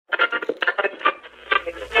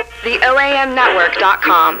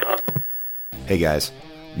TheOAMNetwork.com. Hey guys,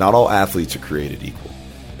 not all athletes are created equal.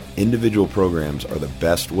 Individual programs are the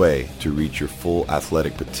best way to reach your full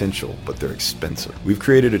athletic potential, but they're expensive. We've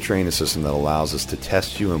created a training system that allows us to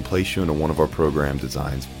test you and place you into one of our program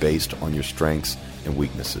designs based on your strengths and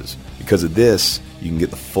weaknesses. Because of this, you can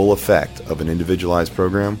get the full effect of an individualized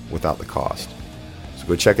program without the cost. So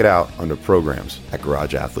go check it out under programs at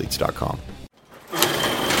garageathletes.com.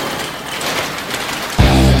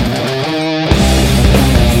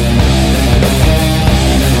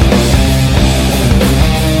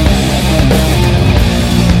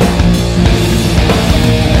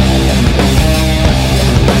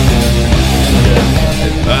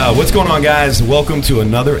 What's going on, guys? Welcome to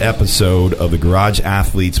another episode of the Garage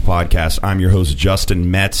Athletes Podcast. I'm your host,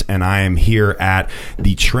 Justin Metz, and I am here at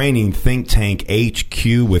the Training Think Tank HQ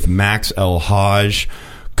with Max El-Hag,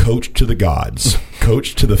 coach to the gods,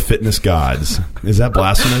 coach to the fitness gods. Is that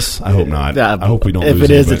blasphemous? I hope not. I hope we don't lose it. If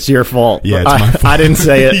it is, it's your fault. Yeah, it's my fault. I didn't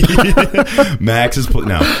say it. Max is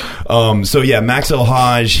Max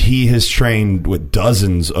El-Hag, he has trained with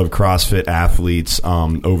dozens of CrossFit athletes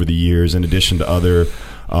over the years, in addition to other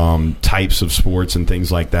types of sports and things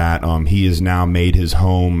like that. He has now made his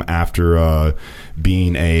home after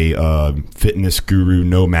being a fitness guru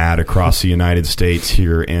nomad across the United States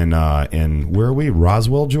here in where are we?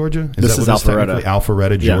 Roswell, Georgia? This is Alpharetta.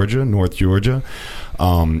 Alpharetta, Georgia, yeah. North Georgia.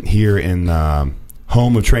 Here in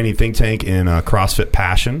home of Training Think Tank in CrossFit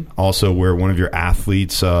Passion, also where one of your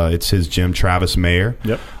athletes, it's his gym, Travis Mayer,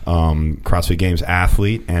 CrossFit Games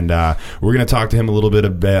athlete. And we're going to talk to him a little bit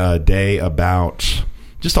today about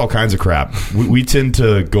just all kinds of crap. We tend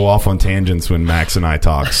to go off on tangents when Max and I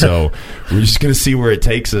talk, so we're just going to see where it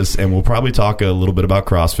takes us, and we'll probably talk a little bit about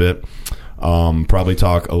CrossFit, probably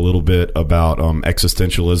talk a little bit about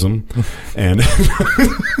existentialism, and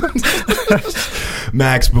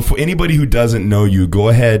Max, before anybody who doesn't know you, go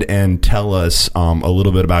ahead and tell us a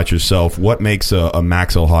little bit about yourself. What makes a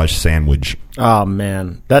Max El-Hag sandwich? Oh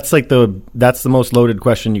man, that's the most loaded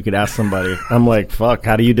question you could ask somebody. I'm like, fuck,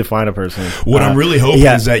 how do you define a person? What I'm really hoping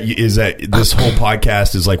is that this whole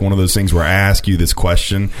podcast is like one of those things where I ask you this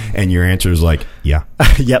question and your answer is like, yeah.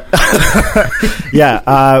 Yep.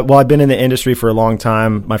 Yeah. Well, I've been in the industry for a long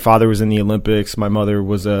time. My father was in the Olympics. My mother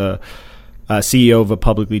was a CEO of a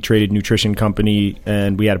publicly traded nutrition company,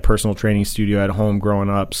 and we had a personal training studio at home growing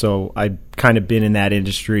up. So I'd kind of been in that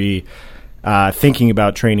industry, thinking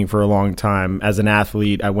about training for a long time. As an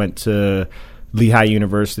athlete, I went to Lehigh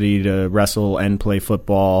University to wrestle and play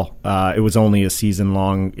football. It was only a season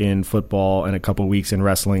long in football and a couple weeks in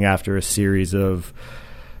wrestling after a series of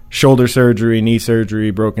shoulder surgery, knee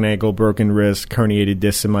surgery, broken ankle, broken wrist, herniated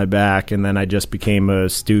discs in my back, and then I just became a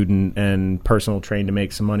student and personal trained to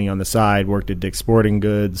make some money on the side, worked at Dick's Sporting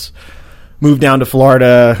Goods, moved down to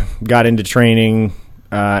Florida, got into training,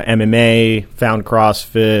 MMA, found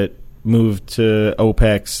CrossFit, moved to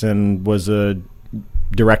OPEX and was a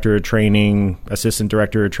director of training, assistant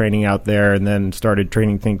director of training out there, and then started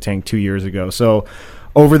Training Think Tank 2 years ago. So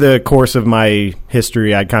over the course of my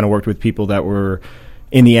history, I kind of worked with people that were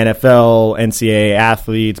in the NFL, NCAA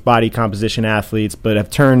athletes, body composition athletes, but have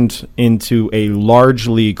turned into a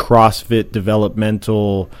largely CrossFit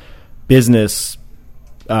developmental business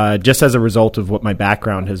just as a result of what my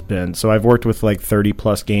background has been. So I've worked with like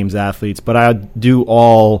 30-plus games athletes, but I do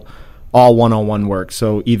all one-on-one work.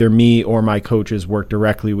 So either me or my coaches work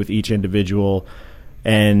directly with each individual,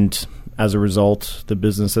 and as a result, the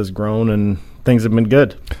business has grown and things have been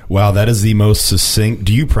good. Wow, that is the most succinct.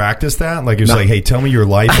 Do you practice that? Like, it's like, hey, tell me your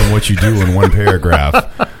life and what you do in one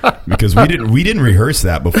paragraph. Because we didn't rehearse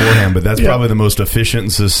that beforehand, but that's probably the most efficient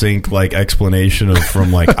and succinct like explanation of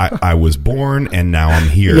from like I was born and now I'm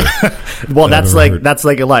here. Yeah. Well, that's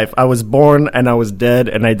like a life. I was born and I was dead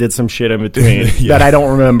and I did some shit in between that I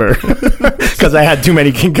don't remember because I had too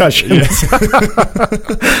many concussions.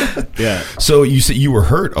 Yeah. So you said you were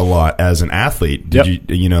hurt a lot as an athlete. Did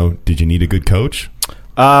you need a good coach?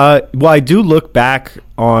 Well, I do look back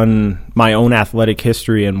on my own athletic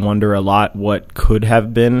history and wonder a lot what could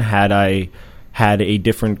have been had I had a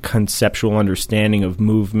different conceptual understanding of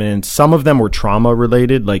movement. Some of them were trauma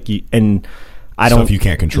related, stuff you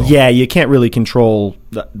can't control. Yeah, you can't really control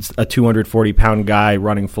a 240-pound guy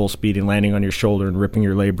running full speed and landing on your shoulder and ripping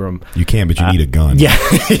your labrum. You can, but you need a gun. Yeah,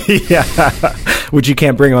 yeah, which you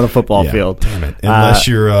can't bring on a football field. Damn it! Unless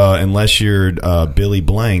you're Billy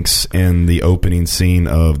Blanks in the opening scene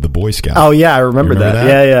of The Boy Scouts. Oh yeah, I remember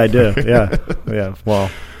that. Yeah, I do. Yeah, yeah. Well.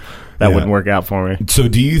 that wouldn't work out for me. So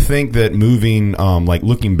do you think that moving, like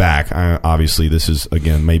looking back, obviously this is,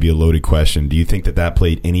 again, maybe a loaded question. Do you think that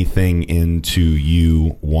played anything into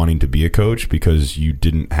you wanting to be a coach because you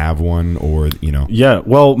didn't have one, or, you know? Yeah,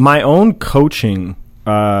 well, my own coaching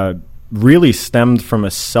really stemmed from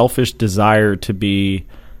a selfish desire to be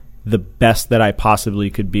the best that I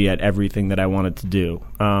possibly could be at everything that I wanted to do.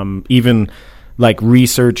 Even like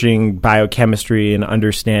researching biochemistry and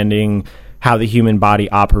understanding how the human body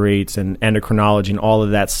operates and endocrinology and all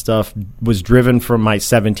of that stuff was driven from my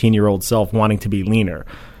 17-year-old self wanting to be leaner.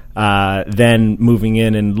 Then moving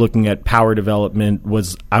in and looking at power development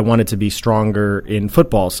was I wanted to be stronger in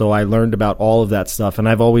football. So I learned about all of that stuff. And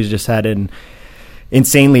I've always just had an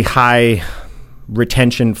insanely high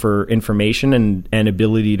retention for information and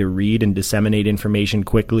ability to read and disseminate information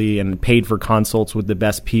quickly, and paid for consults with the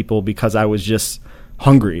best people because I was just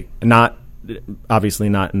hungry. Not obviously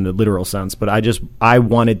not in the literal sense, but I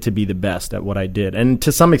wanted to be the best at what I did. And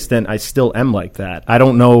to some extent I still am like that. I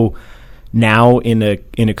don't know now in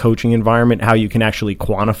a coaching environment how you can actually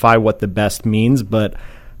quantify what the best means, but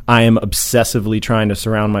I am obsessively trying to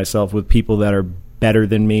surround myself with people that are better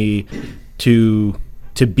than me to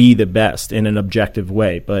be the best in an objective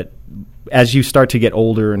way. But as you start to get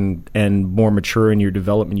older and more mature in your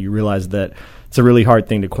development, you realize that it's a really hard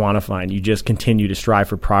thing to quantify, and you just continue to strive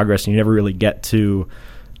for progress, and you never really get to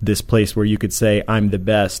this place where you could say, I'm the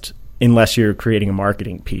best, unless you're creating a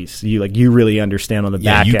marketing piece. You really understand on the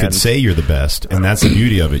back end. You could say you're the best, and that's the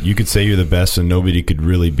beauty of it. You could say you're the best, and nobody could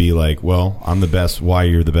really be like, well, I'm the best. Why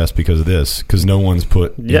you're the best? Because of this. Because no one's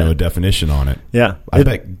put a definition on it. Yeah. I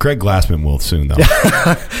bet Greg Glassman will soon, though.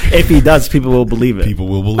 If he does, people will believe it. People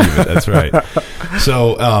will believe it. That's right.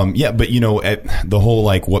 So, but, the whole,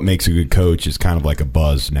 like, what makes a good coach is kind of like a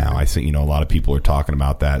buzz now. I think, a lot of people are talking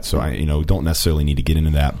about that. So, I don't necessarily need to get into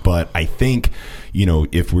that. But I think,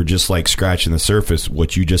 if we're just like scratching the surface,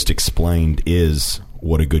 what you just explained is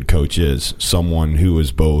what a good coach is. Someone who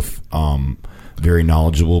is both very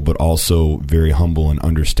knowledgeable, but also very humble and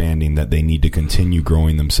understanding that they need to continue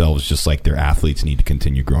growing themselves, just like their athletes need to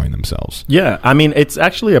continue growing themselves. Yeah, I mean, it's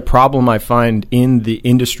actually a problem I find in the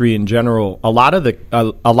industry in general. A lot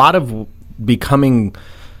of becoming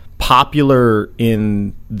popular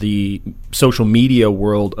in the social media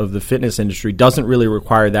world of the fitness industry doesn't really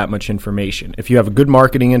require that much information. If you have a good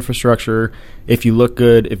marketing infrastructure, if you look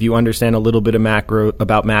good, if you understand a little bit of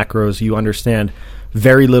about macros, you understand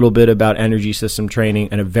very little bit about energy system training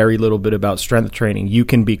and a very little bit about strength training, you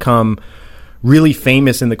can become really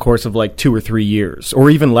famous in the course of like 2 or 3 years,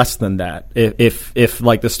 or even less than that, if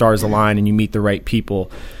like the stars align and you meet the right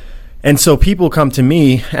people. And so people come to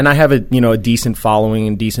me, and I have a decent following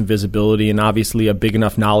and decent visibility, and obviously a big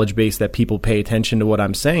enough knowledge base that people pay attention to what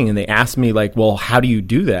I'm saying. And they ask me like, well, how do you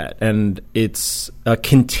do that? And it's a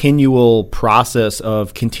continual process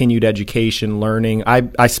of continued education, learning.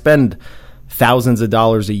 I spend thousands of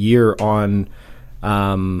dollars a year on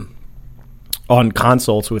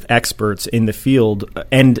consults with experts in the field.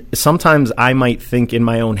 And sometimes I might think in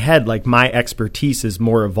my own head, like my expertise is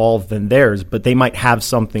more evolved than theirs, but they might have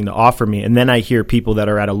something to offer me. And then I hear people that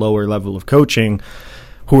are at a lower level of coaching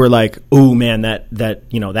who are like, oh man,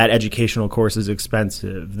 that educational course is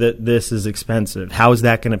expensive. This is expensive. How is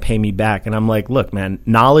that going to pay me back? And I'm like, look, man,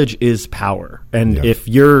 knowledge is power. And if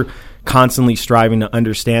you're constantly striving to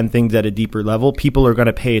understand things at a deeper level, people are going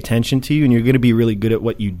to pay attention to you, and you're going to be really good at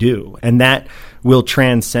what you do. And that will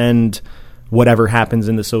transcend whatever happens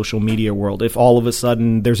in the social media world. If all of a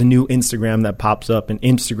sudden there's a new Instagram that pops up and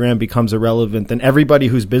Instagram becomes irrelevant, then everybody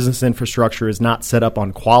whose business infrastructure is not set up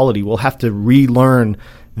on quality will have to relearn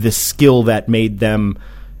the skill that made them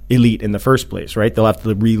elite in the first place, right? They'll have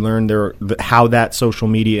to relearn how that social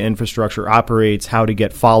media infrastructure operates, how to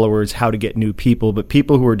get followers, how to get new people. But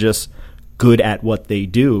people who are just good at what they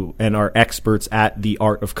do and are experts at the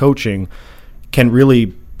art of coaching can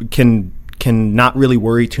not really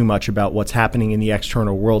worry too much about what's happening in the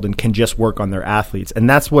external world, and can just work on their athletes. And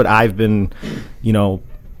that's what I've been,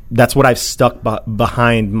 that's what I've stuck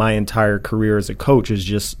behind my entire career as a coach, is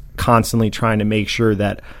just constantly trying to make sure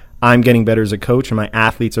that I'm getting better as a coach and my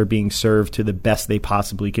athletes are being served to the best they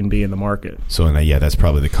possibly can be in the market. So, that's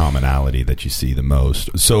probably the commonality that you see the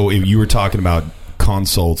most. So if you were talking about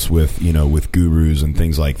consults with gurus and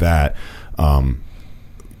things like that,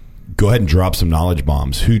 go ahead and drop some knowledge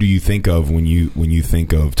bombs. Who do you think of when you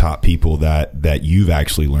think of top people that you've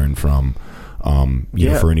actually learned from?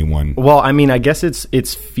 For anyone. Well, I mean, I guess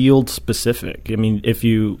it's field specific. I mean, if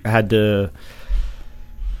you had to,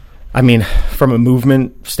 from a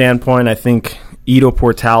movement standpoint, I think Ido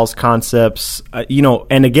Portal's concepts,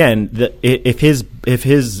 and again, if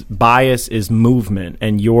his bias is movement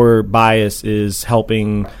and your bias is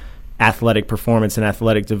helping athletic performance and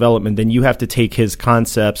athletic development, then you have to take his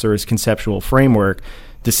concepts or his conceptual framework,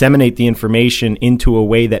 disseminate the information into a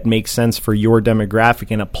way that makes sense for your demographic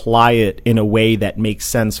and apply it in a way that makes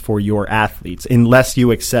sense for your athletes, unless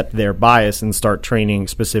you accept their bias and start training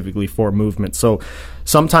specifically for movement. So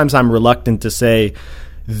sometimes I'm reluctant to say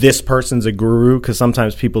this person's a guru, because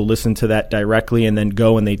sometimes people listen to that directly and then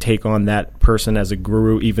go and they take on that person as a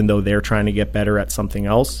guru, even though they're trying to get better at something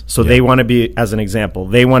else. So they want to be, as an example,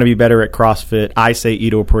 they want to be better at CrossFit. I say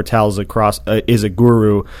Ido Portal is a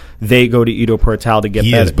guru. They go to Ido Portal to get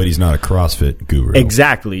better. He is, but he's not a CrossFit guru.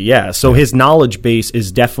 Exactly, yeah. So his knowledge base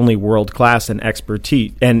is definitely world-class and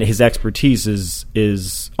expertise, and his expertise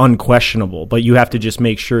is unquestionable, but you have to just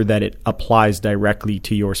make sure that it applies directly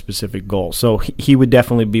to your specific goal. So he would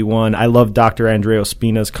definitely be one. I love Dr. Andreo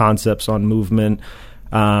Spina's concepts on movement.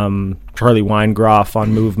 Charlie Weingroff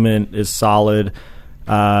on movement is solid.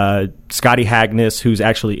 Scotty Hagnes, who's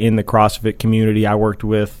actually in the CrossFit community, I worked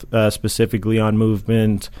with specifically on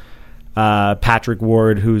movement. Patrick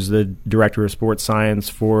Ward, who's the director of sports science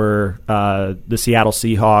for the Seattle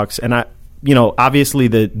Seahawks. And obviously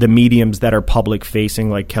the mediums that are public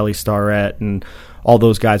facing, like Kelly Starrett and all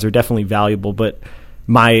those guys, are definitely valuable. But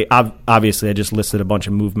obviously I just listed a bunch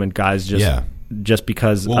of movement guys just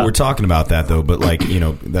because. Well, we're talking about that though, but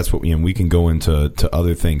that's what we can go into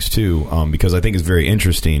other things too, because I think it's very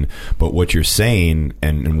interesting. But what you're saying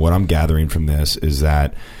and what I'm gathering from this is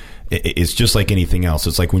that it's just like anything else.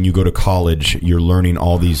 It's like when you go to college, you're learning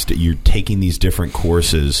you're taking these different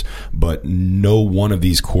courses, but no one of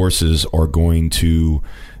these courses are going to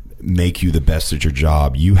make you the best at your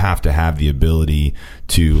job. You have to have the ability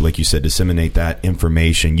to, like you said, disseminate that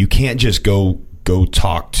information. You can't just go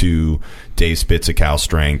talk to Dave Spitzikow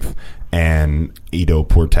Strength and Ido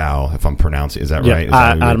Portal, if I'm pronouncing, is that right? Is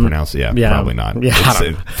that how you pronounce it? Yeah, probably not. Yeah,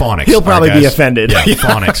 phonics. He'll probably be offended. Yeah,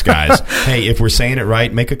 phonics, guys. Hey, if we're saying it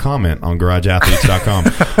right, make a comment on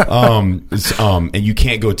garageathletes.com. And you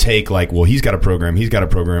can't go take he's got a program.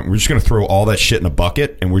 We're just going to throw all that shit in a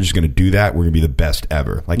bucket and we're just going to do that. We're going to be the best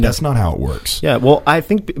ever. That's not how it works. Yeah, well, I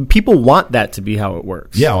think people want that to be how it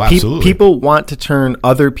works. Yeah, absolutely. People want to turn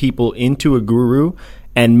other people into a guru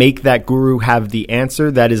and make that guru have the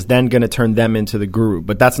answer that is then going to turn them into the guru.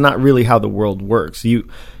 But that's not really how the world works. You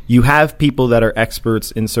have people that are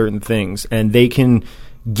experts in certain things, and they can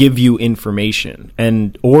give you information,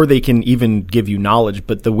 or they can even give you knowledge,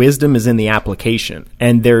 but the wisdom is in the application.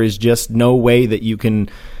 And there is just no way that you can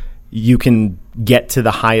get to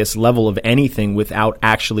the highest level of anything without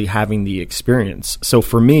actually having the experience. So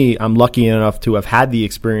for me, I'm lucky enough to have had the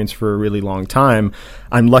experience for a really long time.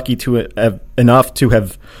 I'm lucky enough to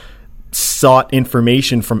have sought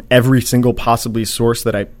information from every single source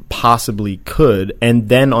that I possibly could. And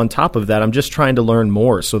then on top of that, I'm just trying to learn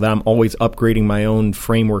more so that I'm always upgrading my own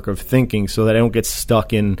framework of thinking so that I don't get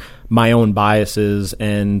stuck in my own biases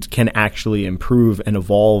and can actually improve and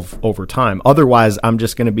evolve over time. Otherwise, I'm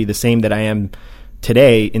just going to be the same that I am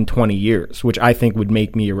today in 20 years, which I think would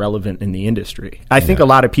make me irrelevant in the industry. I think a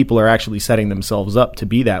lot of people are actually setting themselves up to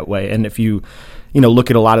be that way. And if you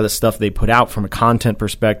look at a lot of the stuff they put out from a content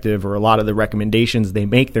perspective, or a lot of the recommendations they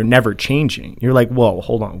make, they're never changing. You're like, whoa,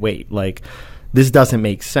 hold on, wait. This doesn't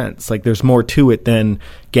make sense. There's more to it than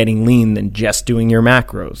getting lean than just doing your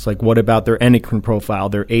macros. What about their endocrine profile,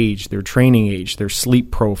 their age, their training age, their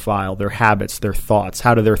sleep profile, their habits, their thoughts?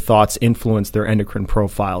 How do their thoughts influence their endocrine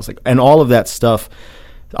profiles? And all of that stuff,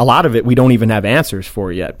 a lot of it we don't even have answers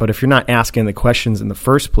for yet. But if you're not asking the questions in the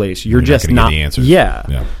first place, you're just not get the answers.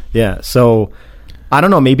 Yeah. So I don't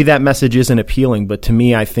know, maybe that message isn't appealing, but to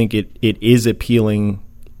me, I think it is appealing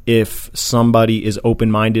if somebody is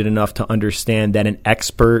open-minded enough to understand that an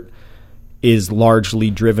expert is largely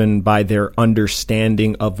driven by their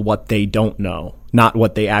understanding of what they don't know, not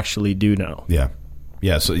what they actually do know. Yeah.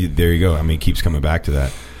 So there you go. I mean, it keeps coming back to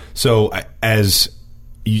that. So as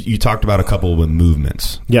you talked about a couple with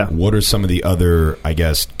movements. Yeah. What are some of the other, I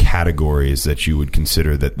guess, categories that you would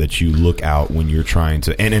consider that you look out when you're trying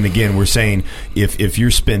to, and again, we're saying if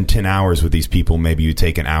you spend 10 hours with these people, maybe you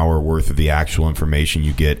take an hour worth of the actual information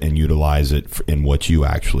you get and utilize it in what you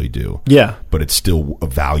actually do. Yeah. But it's still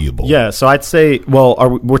valuable. Yeah. So I'd say,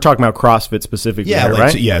 we're talking about CrossFit specifically,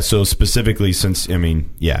 right? So specifically, since,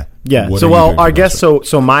 Yeah. I guess so.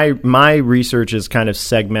 So my research is kind of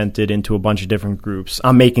segmented into a bunch of different groups.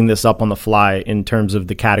 I'm making this up on the fly in terms of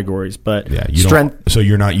the categories, but strength. So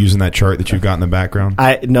you're not using that chart that you've got in the background?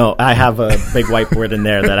 I have a big whiteboard in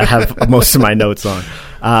there that I have most of my notes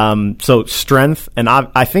on. So strength, and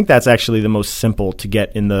I think that's actually the most simple to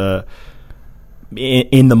get in the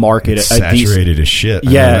market. It's saturated as shit.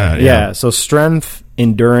 Yeah. So strength,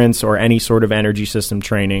 endurance, or any sort of energy system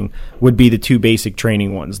training would be the two basic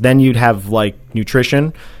training ones. Then you'd have like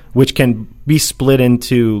nutrition, which can be split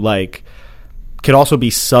into could also be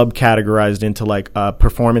subcategorized into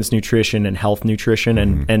performance nutrition and health nutrition,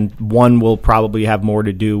 and one will probably have more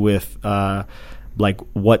to do with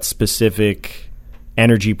what specific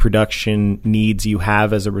energy production needs you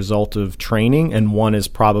have as a result of training, and one is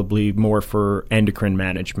probably more for endocrine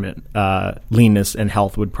management. Leanness and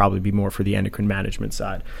health would probably be more for the endocrine management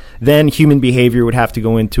side. Then human behavior would have to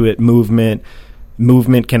go into it. Movement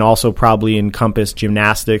can also probably encompass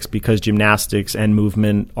gymnastics, because gymnastics and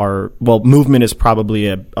movement movement is probably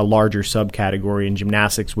a larger subcategory, and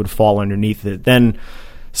gymnastics would fall underneath it. Then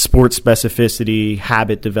sports specificity,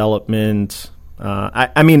 habit development.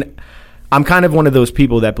 I'm kind of one of those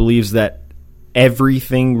people that believes that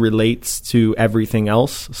everything relates to everything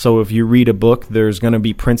else. So if you read a book, there's going to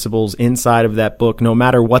be principles inside of that book, no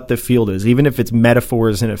matter what the field is. Even if it's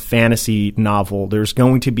metaphors in a fantasy novel, there's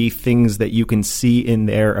going to be things that you can see in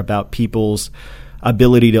there about people's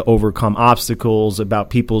ability to overcome obstacles, about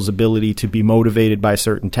people's ability to be motivated by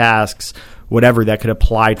certain tasks, whatever that could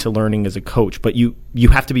apply to learning as a coach. But you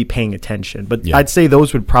have to be paying attention. But I'd say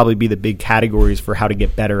those would probably be the big categories for how to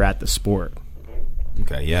get better at the sport.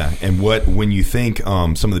 Okay, yeah. And when you think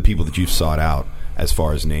some of the people that you've sought out as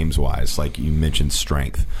far as names wise, like you mentioned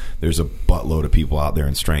strength, there's a buttload of people out there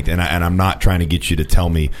in strength. And I'm not trying to get you to tell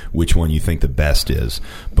me which one you think the best is.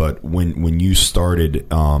 But when you started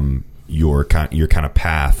your kind of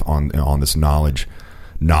path on this knowledge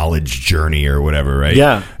journey or whatever, right?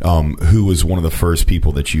 Yeah. Who was one of the first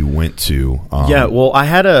people that you went to? Well,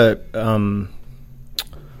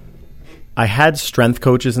 I had strength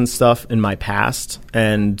coaches and stuff in my past,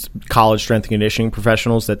 and college strength and conditioning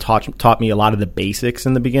professionals that taught me a lot of the basics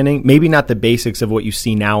in the beginning. Maybe not the basics of what you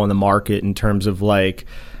see now in the market in terms of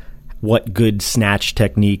what good snatch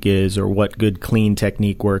technique is or what good clean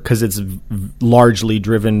technique work, because it's largely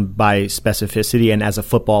driven by specificity. And as a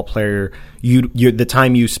football player, the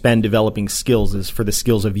time you spend developing skills is for the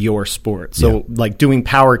skills of your sport. So doing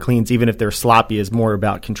power cleans, even if they're sloppy, is more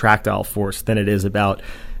about contractile force than it is about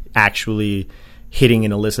actually hitting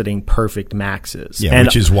and eliciting perfect maxes. Yeah,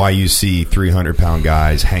 which is why you see 300-pound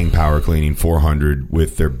guys hang power cleaning 400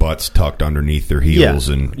 with their butts tucked underneath their heels.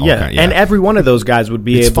 And and every one of those guys would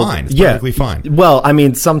be fine. It's perfectly fine. Well, I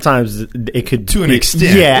mean, sometimes it could to an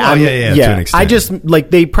extent. To an extent. I just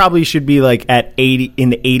they probably should be at 80 in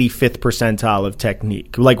the 85th percentile of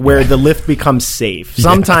technique, where the lift becomes safe.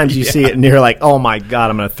 Sometimes you see it and you're like, oh my god,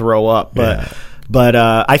 I'm going to throw up, But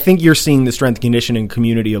I think you're seeing the strength conditioning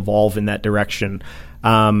community evolve in that direction.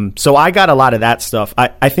 So I got a lot of that stuff.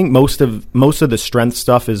 I think most of the strength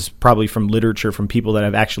stuff is probably from literature from people that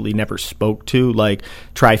I've actually never spoke to, like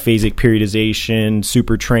triphasic periodization,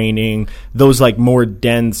 super training, those more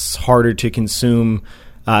dense, harder to consume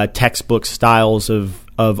textbook styles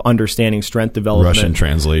of understanding strength development. Russian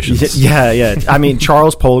translations. Yeah. I mean,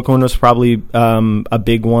 Charles Poliquin was probably a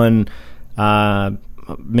big one. About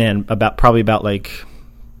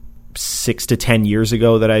 6 to 10 years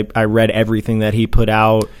ago that I read everything that he put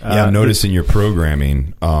out. I'm noticing your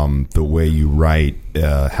programming, the way you write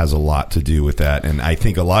has a lot to do with that. And I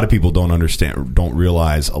think a lot of people don't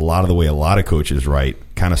realize a lot of the way a lot of coaches write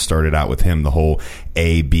kind of started out with him, the whole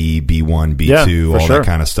A, B, B1, B2, that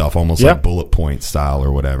kind of stuff, almost like bullet point style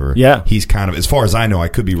or whatever. Yeah. He's kind of, as far as I know, I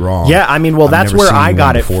could be wrong. Yeah, I mean, that's where I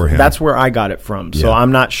got it from. That's where I got it from. So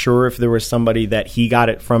I'm not sure if there was somebody that he got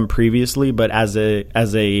it from previously, but as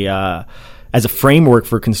a framework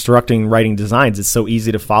for constructing writing designs, it's so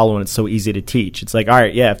easy to follow and it's so easy to teach. It's all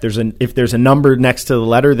right, if there's a number next to the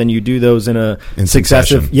letter, then you do those in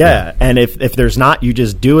successive. And if there's not, you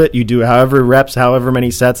just do it. You do however reps, however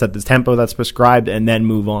many sets at the tempo that's prescribed, and then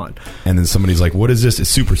move on. And then somebody's like, "What is this?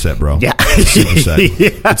 It's superset, bro." Yeah, it's superset.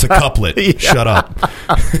 It's a couplet. Yeah. Shut up.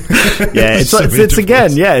 It's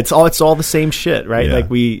again. Yeah, it's all the same shit, right? Yeah.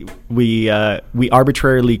 We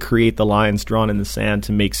arbitrarily create the lines drawn in the sand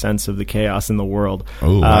to make sense of the chaos chaos in the world.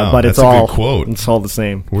 Oh, wow. But That's it's a all good quote. It's all the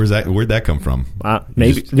same. Where'd that come from?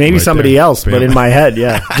 Maybe right somebody there. else, but in my head,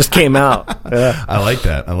 just came out. Yeah. I like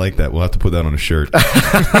that. We'll have to put that on a shirt.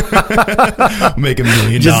 Make $1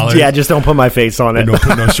 million. Just don't put my face on it. Don't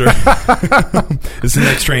put no shirt. It's the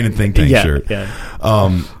next Train and Think Tank shirt.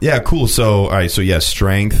 Yeah. Cool. So, all right. So,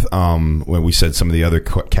 strength. When we said some of the other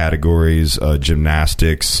categories,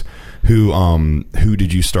 gymnastics. Who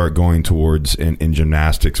did you start going towards in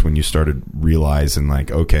gymnastics when you started realizing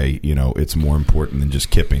like, okay, it's more important than just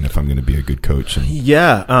kipping if I'm going to be a good coach?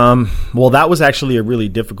 Well, that was actually a really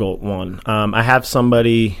difficult one. I have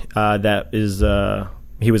somebody that is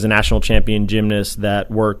he was a national champion gymnast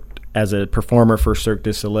that worked as a performer for Cirque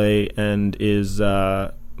du Soleil and is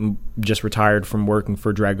just retired from working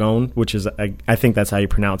for Dragon, which is I think that's how you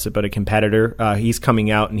pronounce it, but a competitor. He's coming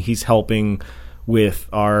out and he's helping with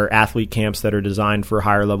our athlete camps that are designed for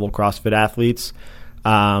higher level CrossFit athletes.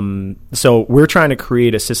 So we're trying to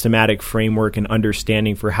create a systematic framework and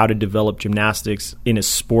understanding for how to develop gymnastics in a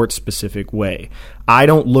sport specific way. I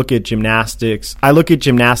don't look at gymnastics. I look at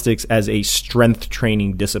gymnastics as a strength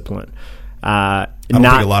training discipline. I don't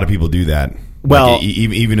think a lot of people do that. Well, like,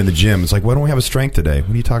 even in the gym, it's like, why don't we have a strength today?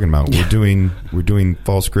 What are you talking about? We're doing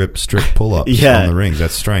false grip, strict pull-ups on the rings.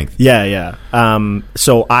 That's strength. Yeah.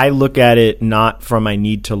 So I look at it not from I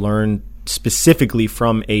need to learn specifically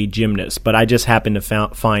from a gymnast, but I just happen to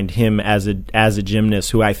find him as a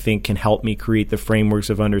gymnast who I think can help me create the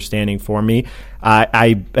frameworks of understanding for me.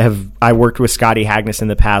 I worked with Scotty Hagnes in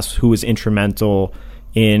the past, who was instrumental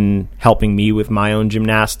in helping me with my own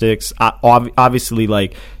gymnastics. Obviously,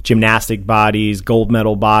 like gymnastic bodies, gold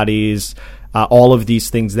medal bodies, all of these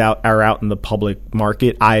things that are out in the public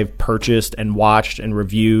market, I've purchased and watched and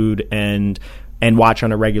reviewed and watch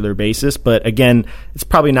on a regular basis. But again, it's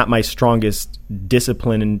probably not my strongest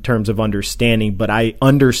discipline in terms of understanding, but I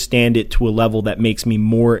understand it to a level that makes me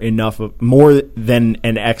more than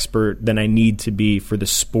an expert than I need to be for the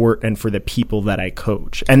sport and for the people that I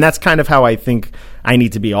coach. And that's kind of how I think I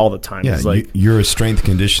need to be all the time. Yeah, you're a strength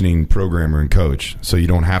conditioning programmer and coach, so you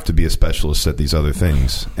don't have to be a specialist at these other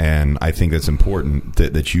things. And I think that's important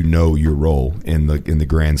that you know your role in the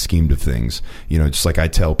grand scheme of things. Just like I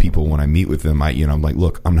tell people when I meet with them, I'm like,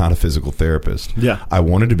 look, I'm not a physical therapist. Yeah, I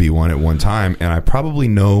wanted to be one at one time, and I probably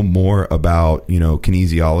know more about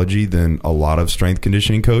kinesiology than a lot of strength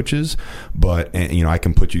conditioning coaches. But I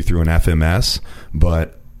can put you through an FMS,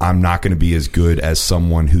 but I'm not going to be as good as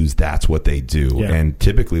someone that's what they do. Yeah. And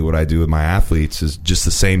typically what I do with my athletes is just the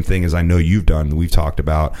same thing as I know you've done. We've talked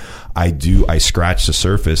about, I scratch the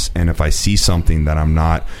surface, and if I see something that I'm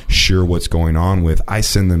not sure what's going on with, I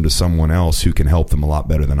send them to someone else who can help them a lot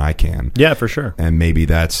better than I can. Yeah, for sure. And maybe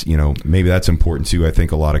that's important too. I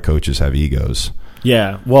think a lot of coaches have egos.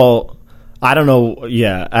 Yeah. Well, I don't know.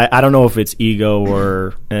 Yeah, I don't know if it's ego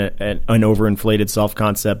or an overinflated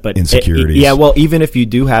self-concept, but insecurities. Well, even if you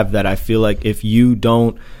do have that, I feel like if you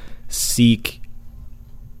don't seek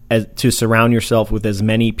to surround yourself with as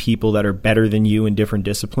many people that are better than you in different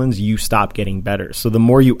disciplines, you stop getting better. So the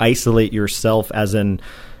more you isolate yourself as an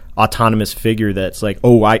autonomous figure that's like,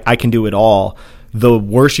 oh, I can do it all, the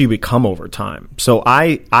worse you become over time. So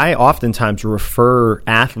I oftentimes refer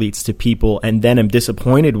athletes to people and then am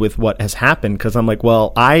disappointed with what has happened because I'm like,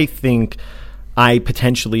 well, I think I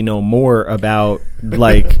potentially know more about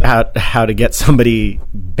like how to get somebody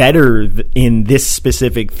better in this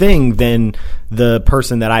specific thing than the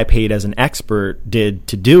person that I paid as an expert did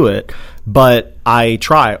to do it. But I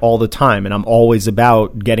try all the time, and I'm always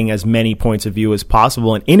about getting as many points of view as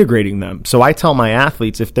possible and integrating them. So I tell my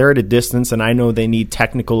athletes, if they're at a distance and I know they need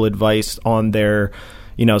technical advice on their,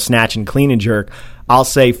 snatch and clean and jerk, I'll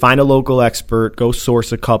say, find a local expert, go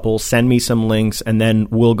source a couple, send me some links, and then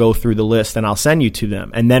we'll go through the list and I'll send you to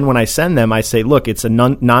them. And then when I send them, I say, look, it's a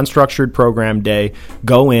non-structured program day.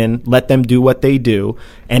 Go in, let them do what they do,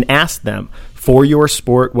 and ask them, for your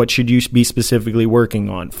sport, what should you be specifically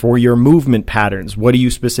working on? For your movement patterns, what do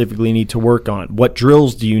you specifically need to work on? What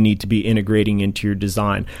drills do you need to be integrating into your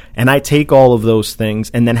design? And I take all of those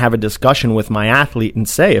things and then have a discussion with my athlete and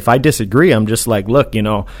say, if I disagree, I'm just like, look,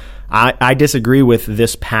 I disagree with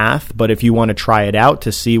this path, but if you want to try it out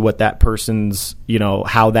to see what that person's,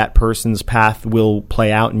 how that person's path will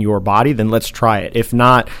play out in your body, then let's try it. If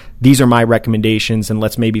not, these are my recommendations, and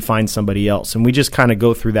let's maybe find somebody else. And we just kind of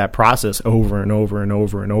go through that process over and over and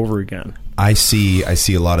over and over again. I see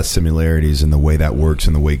a lot of similarities in the way that works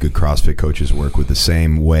and the way good CrossFit coaches work with the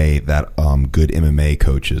same way that good MMA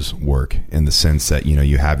coaches work, in the sense that, you know,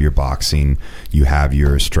 you have your boxing, you have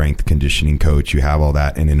your strength conditioning coach, you have all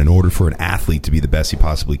that. And in order for an athlete to be the best he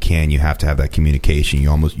possibly can, you have to have that communication.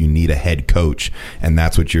 You need a head coach. And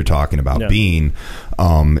that's what you're talking about being,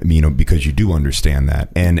 you know, because you do understand that.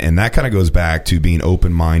 And that kind of goes back to being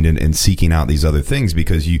open-minded and seeking out these other things,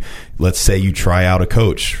 because let's say you try out a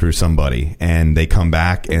coach for somebody and they come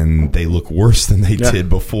back and they look worse than they did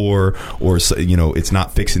before, or, you know, it's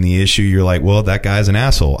not fixing the issue. You're like, well, that guy's an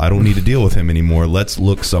asshole. I don't need to deal with him anymore. Let's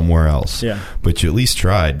look somewhere else. Yeah. But you at least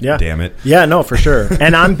tried. Damn it. Yeah, no, for sure.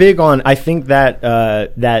 And I'm big on, I think that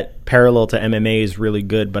that parallel to MMA is really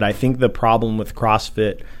good, but I think the problem with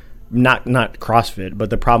CrossFit, not CrossFit, but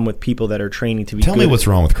the problem with people that are training to be Tell me what's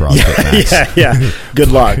wrong with CrossFit, Max. Yeah. Good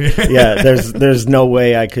luck. Yeah, there's no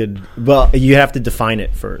way I could. Well, you have to define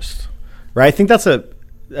it first, right? I think that's that's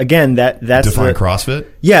define CrossFit.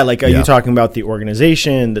 Yeah, like are you talking about the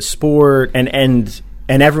organization, the sport, and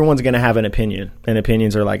everyone's going to have an opinion, and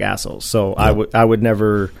opinions are like assholes. So I would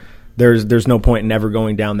never. There's no point in ever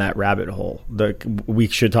going down that rabbit hole. We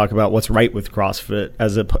should talk about what's right with CrossFit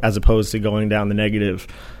as opposed to going down the negative.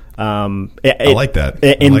 I like that.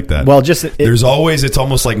 I like that. Well, there's always, it's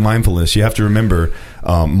almost like mindfulness. You have to remember,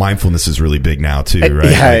 mindfulness is really big now too,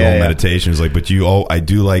 right? Meditation is like, but I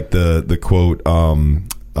do like the quote,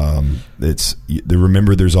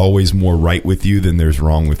 remember there's always more right with you than there's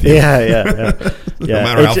wrong with you. No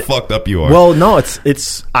matter how fucked up you are. Well, no,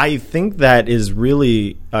 it's I think that is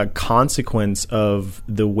really a consequence of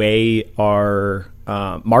the way our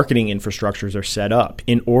marketing infrastructures are set up.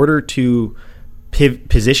 In order to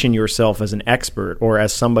position yourself as an expert or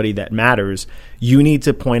as somebody that matters, you need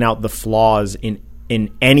to point out the flaws in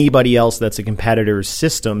anybody else that's a competitor's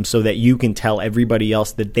system, so that you can tell everybody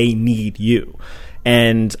else that they need you.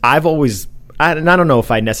 And I don't know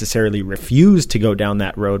if I necessarily refuse to go down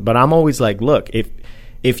that road, but I'm always like, look,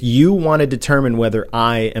 if you want to determine whether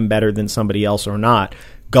I am better than somebody else or not,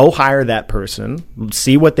 go hire that person,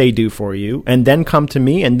 see what they do for you, and then come to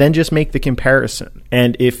me, and then just make the comparison.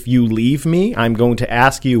 And if you leave me, I'm going to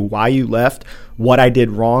ask you why you left, what I did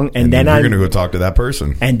wrong, and then I'm going to go talk to that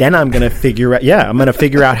person. And then I'm going to figure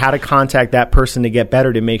out how to contact that person to get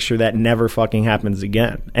better, to make sure that never fucking happens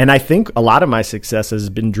again. And I think a lot of my success has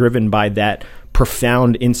been driven by that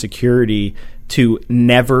profound insecurity to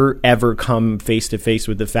never, ever come face to face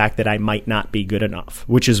with the fact that I might not be good enough,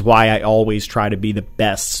 which is why I always try to be the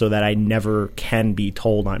best, so that I never can be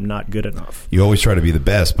told I'm not good enough. You always try to be the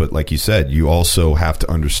best, but like you said, you also have to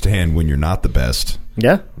understand when you're not the best.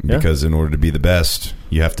 Yeah. Because in order to be the best,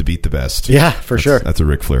 you have to beat the best. Yeah, for sure. That's a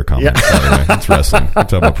Ric Flair comment, by the way. It's wrestling. I'm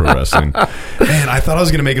talking about pro wrestling. Man, I thought I was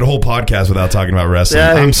going to make it a whole podcast without talking about wrestling.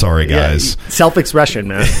 I'm sorry, guys. Self-expression,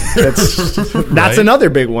 man. That's another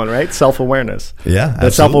big one, right? Self-awareness. Yeah,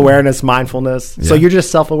 absolutely. Self-awareness, mindfulness. Yeah. So you're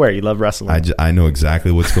just self-aware. You love wrestling. I know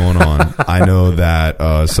exactly what's going on. I know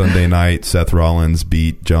that Sunday night, Seth Rollins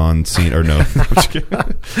beat John Cena. Or no.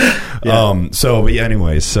 I'm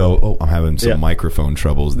having some microphone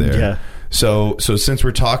troubles there. Yeah. So since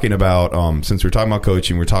we're talking about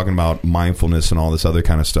coaching, we're talking about mindfulness and all this other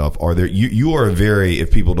kind of stuff. Are there you are a very,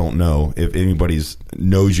 if people don't know, if anybody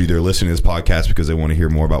knows you, they're listening to this podcast because they want to hear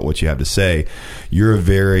more about what you have to say. You're a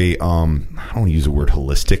very I don't want to use the word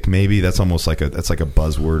holistic. Maybe that's almost like a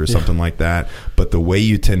buzzword or something like that. But the way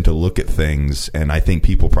you tend to look at things, and I think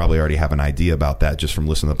people probably already have an idea about that just from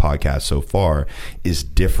listening to the podcast so far, is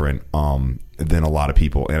different than a lot of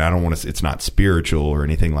people. And I don't want to, it's not spiritual or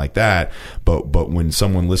anything like that, but when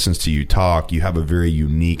someone listens to you talk, you have a very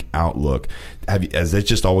unique outlook. Has that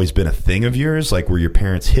just always been a thing of yours? Like, were your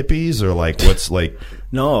parents hippies, or like, what's like,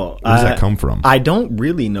 no, where does that come from? I don't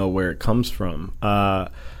really know where it comes from. I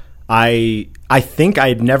think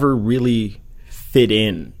I'd never really fit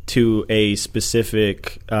in to a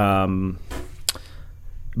specific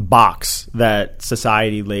box that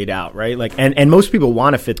society laid out, right? Like, and most people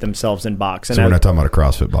want to fit themselves in box. And so we're not talking about a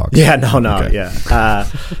CrossFit box. Yeah, no, okay. Yeah.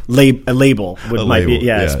 A label might be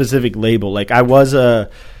a specific label. Like, I was a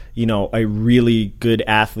really good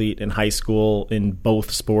athlete in high school in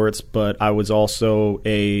both sports, but I was also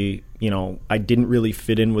I didn't really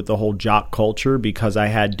fit in with the whole jock culture because I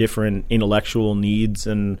had different intellectual needs,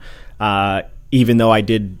 and even though I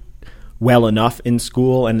did well enough in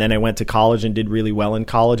school, and then I went to college and did really well in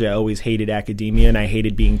college, I always hated academia, and I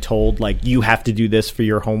hated being told, like, you have to do this for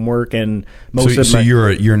your homework. And you're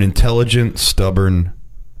an intelligent, stubborn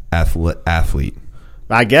athlete.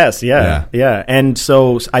 I guess, yeah. And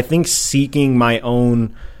so I think seeking my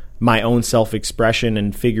own self-expression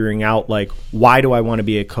and figuring out, like, why do I want to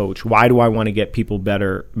be a coach? Why do I want to get people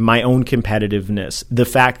better? My own competitiveness. The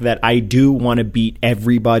fact that I do want to beat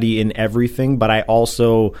everybody in everything, but I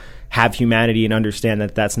also have humanity and understand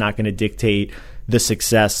that that's not going to dictate the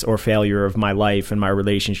success or failure of my life and my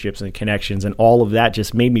relationships and connections. And all of that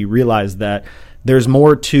just made me realize that there's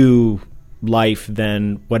more to life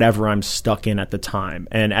than whatever I'm stuck in at the time.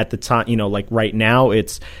 And at the time, like right now,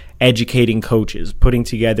 it's educating coaches, putting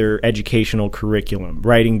together educational curriculum,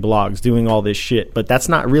 writing blogs, doing all this shit. But that's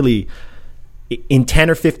not really, in 10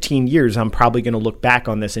 or 15 years, I'm probably going to look back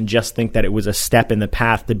on this and just think that it was a step in the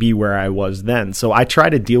path to be where I was then. So I try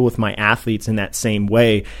to deal with my athletes in that same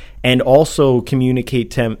way, and also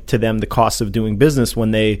communicate to them the costs of doing business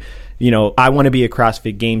when they, I want to be a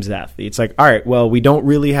CrossFit Games athlete. It's like, all right, well, we don't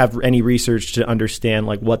really have any research to understand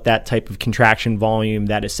like what that type of contraction volume,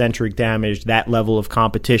 that eccentric damage, that level of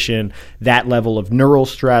competition, that level of neural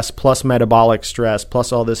stress plus metabolic stress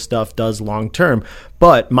plus all this stuff does long term.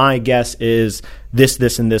 But my guess is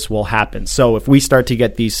this, and this will happen. So if we start to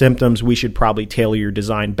get these symptoms, we should probably tailor your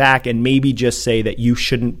design back and maybe just say that you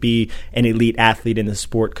shouldn't be an elite athlete in the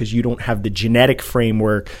sport because you don't have the genetic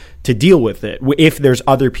framework to deal with it, if there's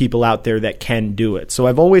other people out there that can do it. So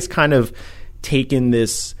I've always kind of taken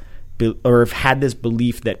this, or have had this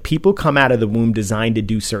belief that people come out of the womb designed to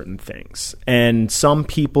do certain things. And some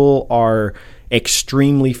people are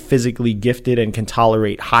extremely physically gifted and can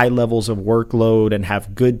tolerate high levels of workload and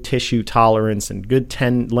have good tissue tolerance and good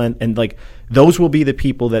tendon length, and like those will be the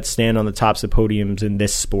people that stand on the tops of podiums in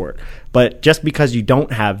this sport. But just because you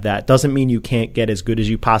don't have that doesn't mean you can't get as good as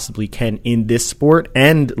you possibly can in this sport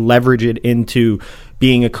and leverage it into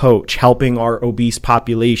being a coach, helping our obese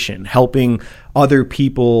population, helping other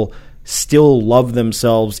people still love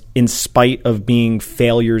themselves in spite of being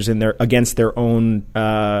failures in against their own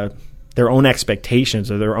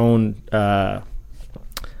expectations or their own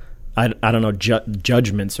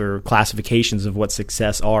judgments or classifications of what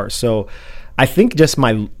success are. So I think just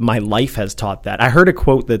my life has taught that. I heard a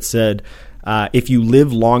quote that said, if you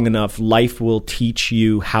live long enough, life will teach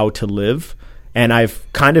you how to live. And I've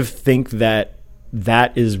kind of think that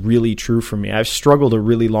is really true for me. I've struggled a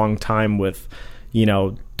really long time with,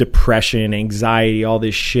 depression, anxiety, all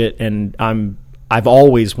this shit. And I've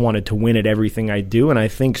always wanted to win at everything I do, and I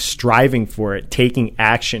think striving for it, taking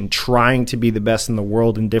action, trying to be the best in the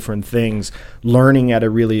world in different things, learning at a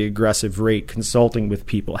really aggressive rate, consulting with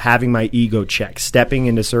people, having my ego checked, stepping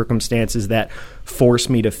into circumstances that force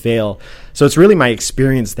me to fail. So it's really my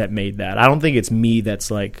experience that made that. I don't think it's me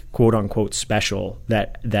that's like quote unquote special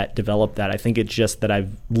that developed that. I think it's just that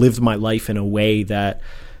I've lived my life in a way that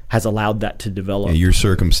has allowed that to develop. Yeah, your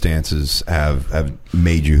circumstances have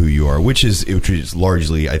made you who you are, which is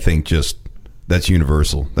largely, I think, just that's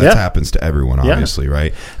universal. That happens to everyone, obviously,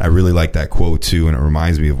 right? I really like that quote too, and it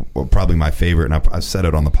reminds me of probably my favorite, and I've said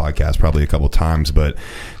it on the podcast probably a couple of times, but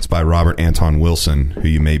it's by Robert Anton Wilson, who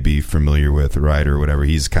you may be familiar with, right, or whatever.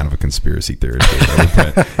 He's kind of a conspiracy theorist.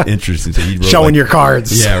 Interesting. So he wrote showing your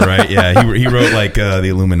cards. Yeah, right. Yeah, he wrote like the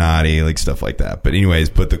Illuminati, like stuff like that. But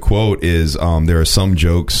anyways, the quote is, there are some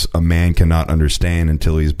jokes a man cannot understand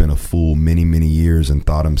until he's been a fool many, many years and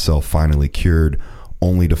thought himself finally cured,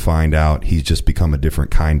 only to find out he's just become a different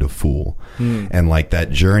kind of fool. And like that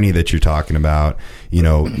journey that you're talking about,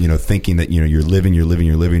 thinking that, you're living.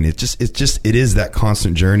 It is that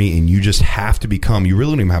constant journey, and you just have to become, you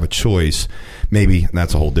really don't even have a choice. Maybe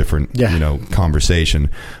that's a whole different, conversation,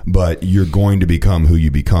 but you're going to become who you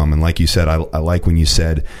become. And like you said, I like when you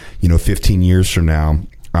said, 15 years from now,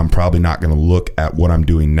 I'm probably not going to look at what I'm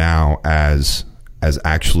doing now as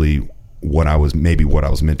actually what I was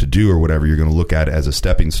meant to do or whatever. You're going to look at it as a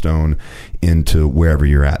stepping stone into wherever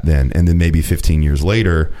you're at then. And then maybe 15 years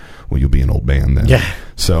later, well, you'll be an old man then. Yeah.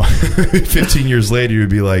 So 15 years later,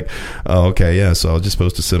 you'd be like, oh, okay, yeah, so I was just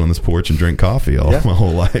supposed to sit on this porch and drink coffee my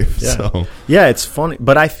whole life. Yeah. So yeah, it's funny.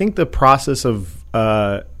 But I think the process of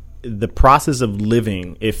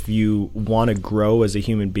living, if you want to grow as a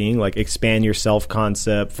human being, like expand your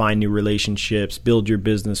self-concept, find new relationships, build your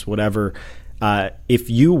business, whatever, if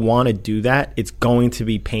you want to do that, it's going to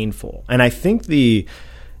be painful. And I think the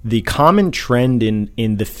common trend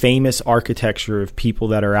in the famous architecture of people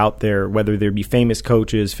that are out there, whether there be famous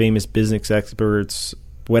coaches, famous business experts,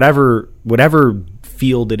 whatever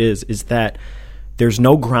field it is that there's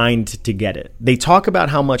no grind to get it. They talk about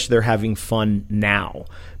how much they're having fun now,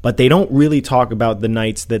 but they don't really talk about the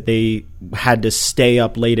nights that they had to stay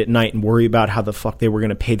up late at night and worry about how the fuck they were going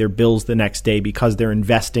to pay their bills the next day because they're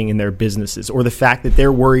investing in their businesses, or the fact that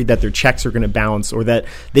they're worried that their checks are going to bounce, or that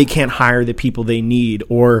they can't hire the people they need.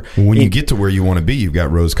 Or when you get to where you want to be, you've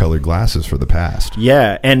got rose-colored glasses for the past.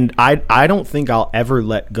 Yeah, and I don't think I'll ever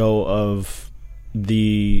let go of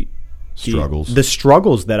the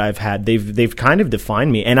struggles that I've had. They've kind of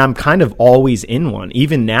defined me, and I'm kind of always in one.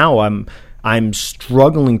 Even now, I'm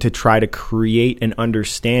struggling to try to create and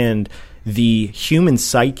understand the human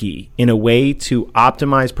psyche in a way to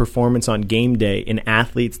optimize performance on game day in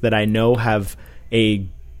athletes that I know have a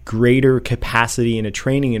greater capacity in a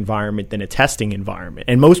training environment than a testing environment.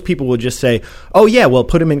 And most people will just say, oh yeah, well,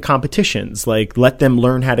 put them in competitions, like let them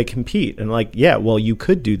learn how to compete. And like, yeah, well, you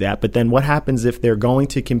could do that, but then what happens if they're going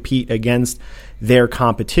to compete against their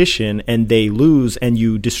competition and they lose, and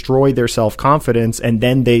you destroy their self-confidence, and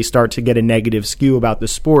then they start to get a negative skew about the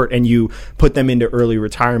sport, and you put them into early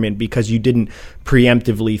retirement because you didn't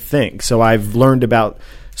preemptively think. So I've learned about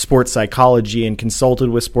sports psychology and consulted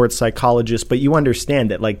with sports psychologists, but you understand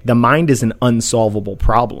that like the mind is an unsolvable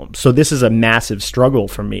problem. So this is a massive struggle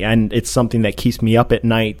for me, and it's something that keeps me up at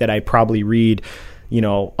night, that I probably read,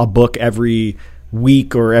 a book every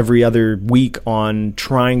week or every other week on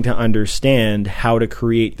trying to understand how to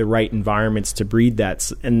create the right environments to breed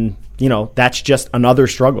that. And, that's just another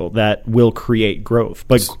struggle that will create growth.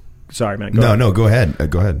 But sorry, man. Go ahead.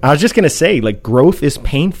 Go ahead. I was just going to say, like, growth is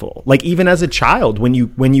painful. Like, even as a child, when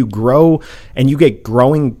you grow and you get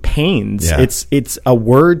growing pains, it's a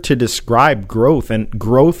word to describe growth. And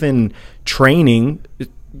growth in training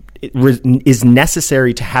is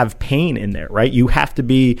necessary to have pain in there, right? You have to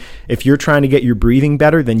be, if you're trying to get your breathing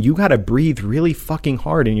better, then you got to breathe really fucking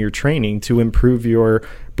hard in your training to improve your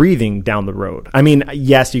breathing down the road. I mean,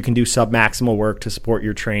 yes, you can do submaximal work to support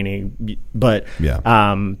your training, but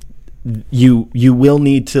you will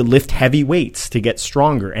need to lift heavy weights to get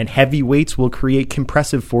stronger, and heavy weights will create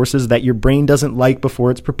compressive forces that your brain doesn't like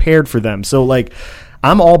before it's prepared for them. So like,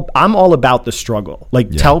 I'm all about the struggle. Like,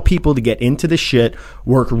 tell people to get into the shit,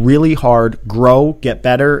 work really hard, grow, get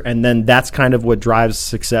better, and then that's kind of what drives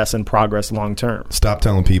success and progress long term. Stop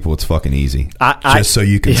telling people it's fucking easy, just so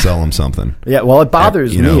you can sell them something. Yeah, well, it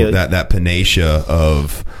bothers me. That panacea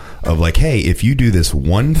of like, hey, if you do this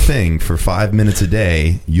one thing for 5 minutes a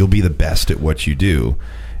day, you'll be the best at what you do.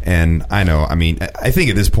 And I know, I mean, I think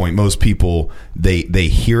at this point, most people, they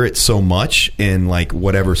hear it so much in like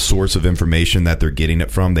whatever source of information that they're getting it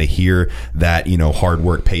from. They hear that, hard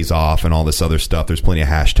work pays off and all this other stuff. There's plenty of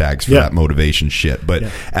hashtags for that motivation shit. But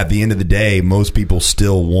at the end of the day, most people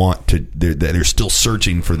still want to, they're still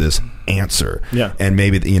searching for this answer. Yeah. And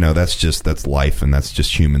maybe, that's life, and that's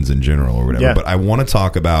just humans in general or whatever. Yeah. But I want to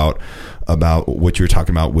talk about what you're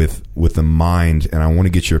talking about with the mind, and I want to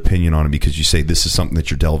get your opinion on it, because you say this is something that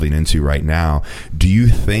you're delving into right now. Do you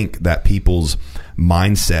think that people's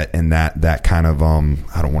mindset and that kind of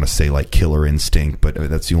I don't want to say like killer instinct, but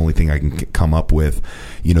that's the only thing I can come up with,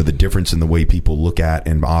 the difference in the way people look at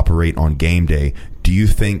and operate on game day, do you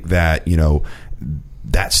think that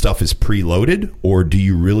that stuff is preloaded, or do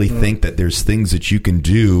you really think that there's things that you can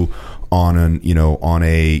do on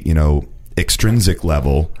a extrinsic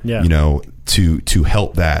level, to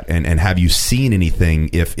help that, and have you seen anything,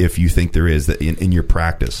 if you think there is, that in your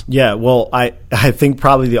practice? Yeah, well, I think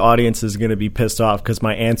probably the audience is going to be pissed off because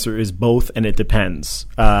my answer is both, and it depends.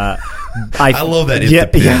 I love that. It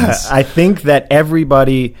depends. Yeah, I think that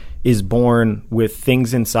everybody is born with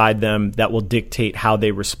things inside them that will dictate how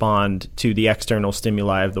they respond to the external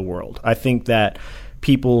stimuli of the world. I think that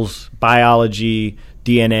people's biology,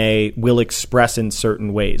 DNA will express in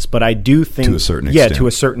certain ways, but I do think to a certain extent. Yeah, to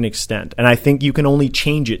a certain extent, and I think you can only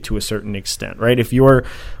change it to a certain extent, right? If you're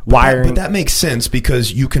wiring, but that makes sense,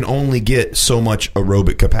 because you can only get so much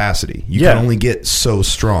aerobic capacity. You can only get so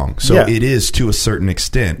strong, so it is to a certain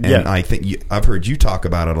extent. And I think I've heard you talk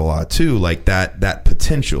about it a lot too, like that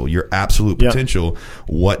potential, your absolute potential.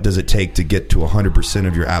 What does it take to get to 100%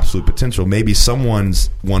 of your absolute potential? Maybe someone's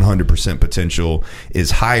 100% potential is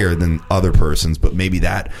higher than other person's, but maybe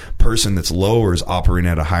that person that's lower is operating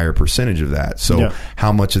at a higher percentage of that. So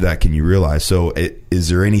how much of that can you realize? So is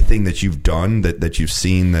there anything that you've done that you've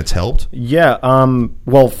seen that's helped? Yeah.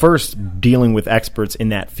 Well, first, dealing with experts in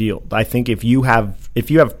that field. I think if you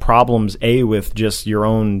have problems, with just your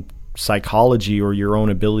own psychology or your own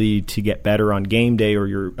ability to get better on game day or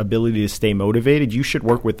your ability to stay motivated, you should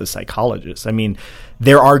work with the psychologist. I mean,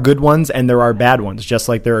 there are good ones and there are bad ones, just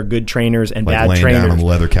like there are good trainers and bad trainers. Like laying down on the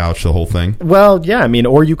leather couch, the whole thing? Well, yeah. I mean,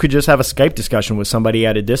 or you could just have a Skype discussion with somebody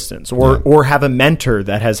at a distance, or have a mentor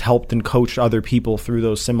that has helped and coached other people through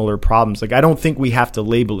those similar problems. Like, I don't think we have to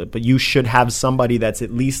label it, but you should have somebody that's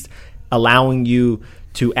at least allowing you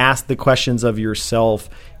to ask the questions of yourself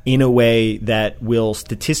in a way that will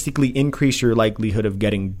statistically increase your likelihood of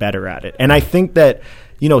getting better at it. And I think that,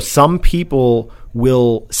 some people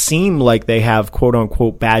will seem like they have quote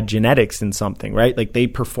unquote bad genetics in something, right? Like they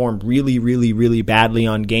perform really, really, really badly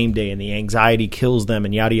on game day and the anxiety kills them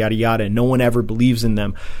and yada, yada, yada. And no one ever believes in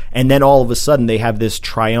them. And then all of a sudden they have this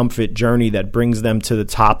triumphant journey that brings them to the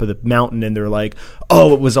top of the mountain. And they're like,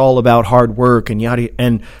 oh, it was all about hard work and yada.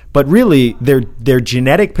 But really their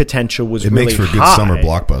genetic potential was really high. It makes for good summer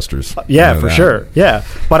blockbusters. Yeah, for sure. Yeah.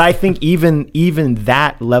 But I think even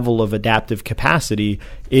that level of adaptive capacity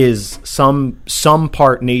is some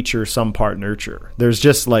part nature, some part nurture. There's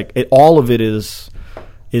just all of it is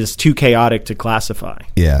too chaotic to classify.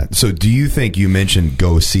 Yeah. So do you think, you mentioned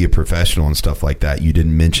go see a professional and stuff like that. You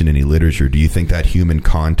didn't mention any literature. Do you think that human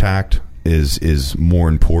contact is more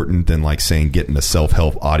important than like saying getting a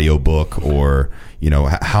self-help audiobook, or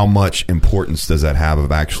how much importance does that have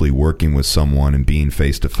of actually working with someone and being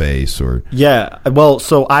face to face? Or well,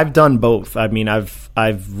 so I've done both. I mean,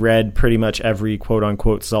 I've read pretty much every quote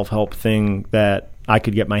unquote self-help thing that I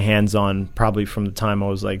could get my hands on, probably from the time I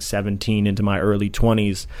was like 17 into my early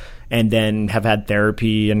 20s, and then have had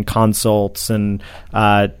therapy and consults, and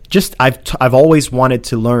I've always wanted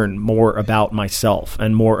to learn more about myself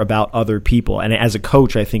and more about other people. And as a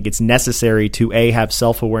coach, I think it's necessary to A, have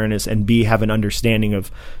self-awareness, and B, have an understanding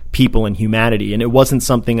of people and humanity. And it wasn't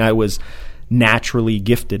something I was naturally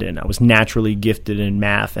gifted in. I was naturally gifted in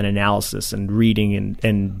math and analysis and reading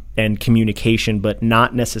and communication, but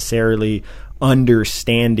not necessarily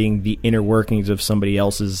understanding the inner workings of somebody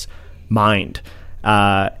else's mind.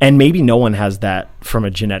 And maybe no one has that from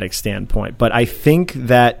a genetic standpoint, but I think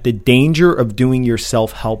that the danger of doing your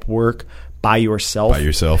self-help work by yourself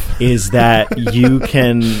is that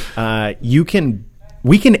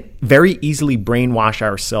we can very easily brainwash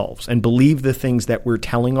ourselves and believe the things that we're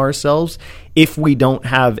telling ourselves if we don't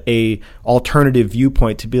have a alternative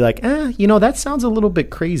viewpoint to be like, that sounds a little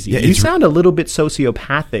bit crazy. Yeah, you sound a little bit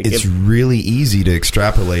sociopathic. It's really easy to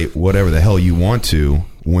extrapolate whatever the hell you want to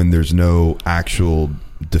when there's no actual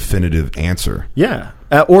definitive answer. Yeah.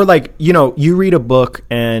 Or you read a book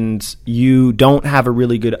and you don't have a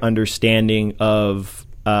really good understanding of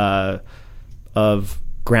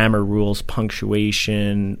grammar rules,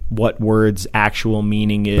 punctuation, what words' actual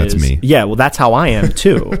meaning is. That's me. Yeah, well, that's how I am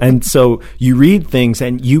too. And so you read things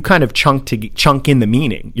and you kind of chunk in the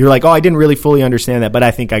meaning. You're like, oh, I didn't really fully understand that, but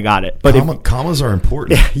I think I got it. But commas are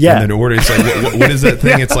important. Yeah. And then order, it's like, what is that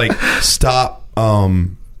thing? It's like stop,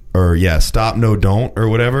 stop, no, don't, or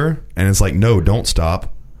whatever. And it's like, no, don't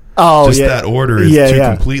stop. Oh, just that order is two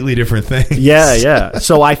completely different things. Yeah.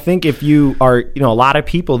 So I think if you are, a lot of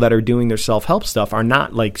people that are doing their self-help stuff are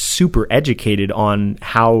not like super educated on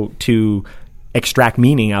how to extract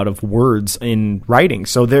meaning out of words in writing.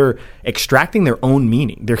 So they're extracting their own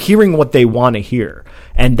meaning. They're hearing what they want to hear.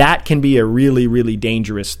 And that can be a really, really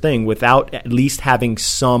dangerous thing without at least having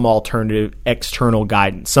some alternative external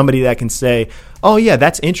guidance. Somebody that can say, oh, yeah,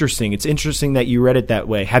 that's interesting. It's interesting that you read it that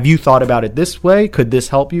way. Have you thought about it this way? Could this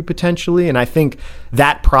help you potentially? And I think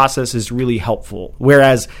that process is really helpful.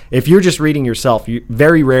 Whereas if you're just reading yourself,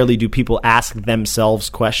 very rarely do people ask themselves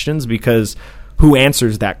questions, because who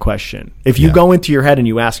answers that question? If you go into your head and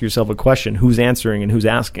you ask yourself a question, who's answering and who's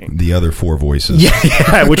asking? The other four voices.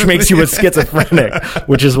 Yeah, which makes you a schizophrenic,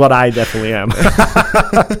 which is what I definitely am.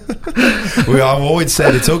 Well, I've always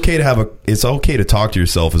said it's okay to talk to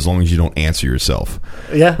yourself as long as you don't answer yourself.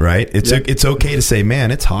 Yeah. Right? It's okay to say, man,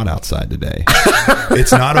 it's hot outside today.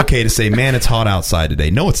 It's not okay to say, man, it's hot outside today.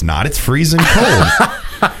 No, it's not. It's freezing cold.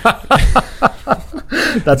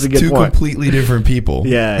 That's a good point. Two completely different people.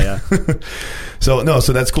 Yeah. So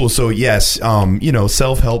that's cool. So yes,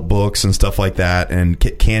 self-help books and stuff like that, and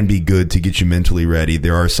can be good to get you mentally ready.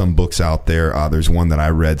 There are some books out there. There's one that I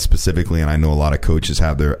read specifically, and I know a lot of coaches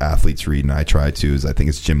have their athletes read, and I try to. I think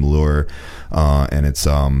it's Jim Lure, and it's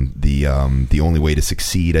the Only Way to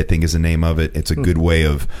Succeed, I think is the name of it. It's a good way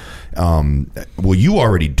of. You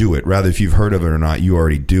already do it. Rather, if you've heard of it or not, you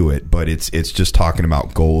already do it. But it's just talking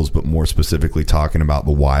about goals, but more specifically talking about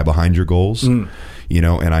the why behind your goals.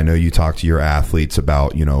 and I know you talk to your athletes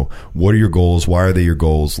about, what are your goals? Why are they your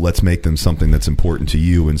goals? Let's make them something that's important to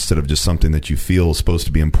you instead of just something that you feel is supposed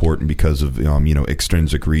to be important because of,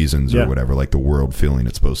 extrinsic reasons or whatever, like the world feeling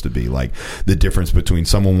it's supposed to be. Like the difference between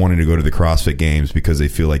someone wanting to go to the CrossFit Games because they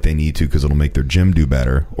feel like they need to because it'll make their gym do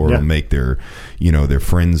better, or it'll make their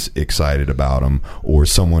friends excited about them, or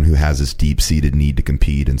someone who has this deep-seated need to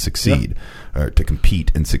compete and succeed, or to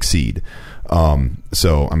compete and succeed.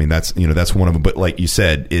 So, I mean, that's one of them. But like you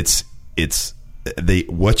said, it's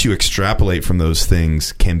what you extrapolate from those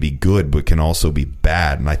things can be good, but can also be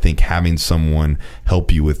bad. And I think having someone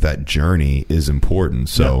help you with that journey is important.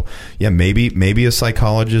 So maybe a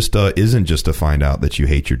psychologist isn't just to find out that you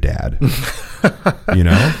hate your dad,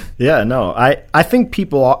 Yeah, no, I think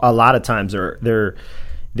people a lot of times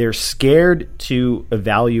they're scared to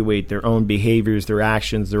evaluate their own behaviors, their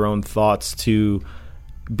actions, their own thoughts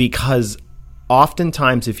because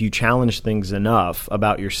oftentimes if you challenge things enough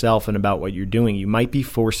about yourself and about what you're doing, you might be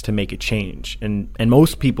forced to make a change. And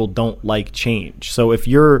most people don't like change. So if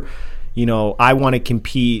you're, I want to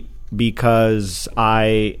compete because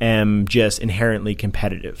I am just inherently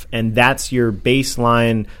competitive, and that's your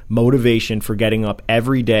baseline motivation for getting up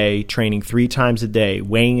every day, training 3 times a day,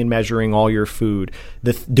 weighing and measuring all your food,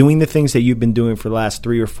 doing the things that you've been doing for the last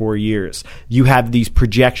 3 or 4 years. You have these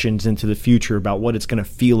projections into the future about what it's going to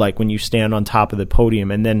feel like when you stand on top of the podium,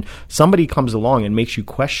 and then somebody comes along and makes you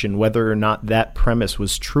question whether or not that premise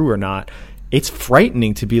was true or not. It's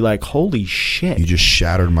frightening to be like, holy shit. You just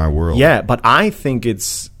shattered my world. Yeah, but I think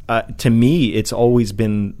it's to me, it's always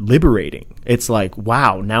been liberating. It's like,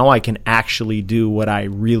 wow, now I can actually do what I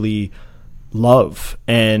really love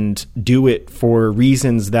and do it for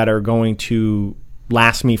reasons that are going to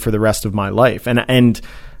last me for the rest of my life. And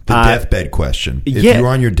the deathbed question. If you were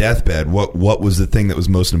on your deathbed, what was the thing that was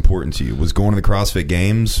most important to you? Was going to the CrossFit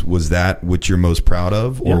Games? Was that what you're most proud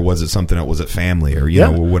of? Or was it something that was it family or,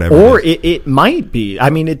 or whatever? Or it might be. I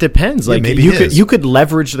mean, it depends. Like maybe you could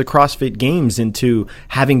leverage the CrossFit Games into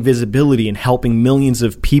having visibility and helping millions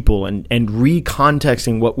of people and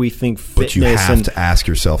recontexting what we think fitness. But you have to ask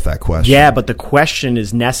yourself that question. Yeah, but the question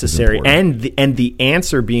is necessary. And the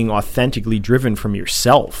answer being authentically driven from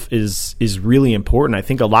yourself is really important. I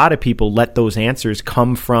think a lot of people let those answers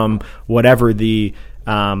come from whatever the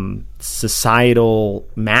societal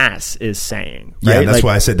mass is saying. Right? Yeah, that's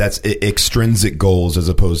why I said that's extrinsic goals as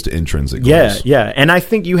opposed to intrinsic goals. Yeah. And I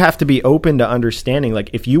think you have to be open to understanding, like,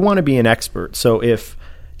 if you want to be an expert, so if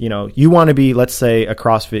you want to be, let's say, a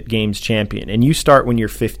CrossFit Games champion, and you start when you're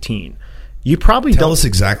 15, you probably tell us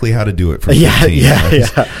exactly how to do it from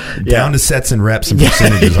 15. Down to sets and reps and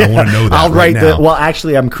percentages. I want to know that. I'll write now. Well,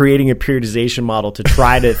 actually, I'm creating a periodization model to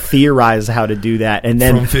try to theorize how to do that, and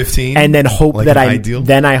then from 15, and then hope that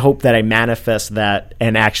I hope that I manifest that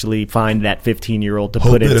and actually find that 15-year-old to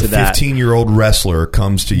put into that. A 15-year-old wrestler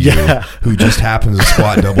comes to you who just happens to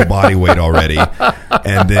squat double body weight already,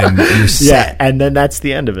 and then you're set. Yeah, and then that's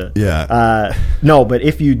the end of it. Yeah. No, but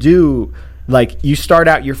if you do. Like, you start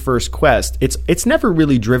out your first quest, it's never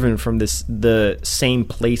really driven from the same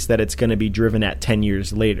place that it's going to be driven at 10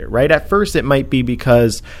 years later, right? At first, it might be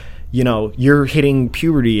because, you're hitting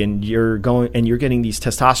puberty and you're getting these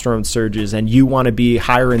testosterone surges and you want to be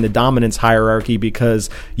higher in the dominance hierarchy because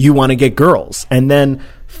you want to get girls. And then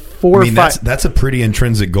that's a pretty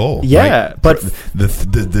intrinsic goal. Yeah, right? but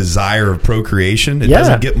the desire of procreation, it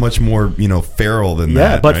doesn't get much more feral than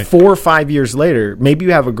that. Yeah, but right? 4 or 5 years later, maybe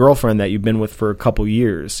you have a girlfriend that you've been with for a couple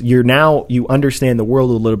years. You understand the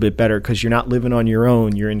world a little bit better because you're not living on your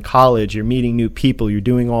own. You're in college. You're meeting new people. You're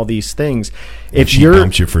doing all these things. She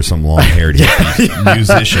dumped you for some long-haired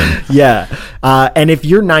musician. Yeah, and if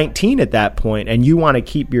you're 19 at that point and you want to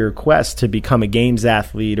keep your quest to become a games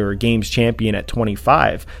athlete or a games champion at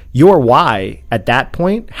 25. Your why at that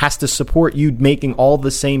point has to support you making all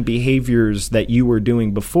the same behaviors that you were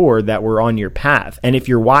doing before that were on your path. And if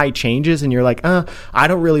your why changes and you're like, I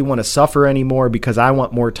don't really want to suffer anymore because I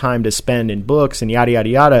want more time to spend in books and yada, yada,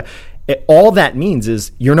 yada, all that means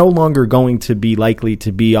is you're no longer going to be likely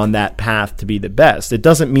to be on that path to be the best. It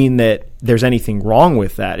doesn't mean that there's anything wrong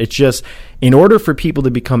with that. It's just, in order for people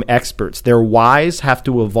to become experts, their whys have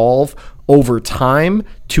to evolve over time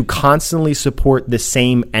to constantly support the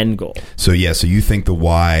same end goal. So you think the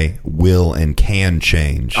why will and can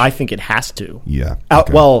change? I think it has to. Yeah.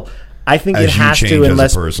 Okay. I think it has to,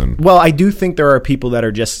 unless. As a person. Well, I do think there are people that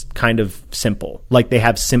are just kind of simple, like they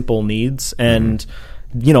have simple needs, and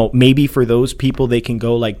maybe for those people they can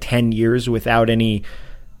go like 10 years without any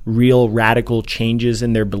real radical changes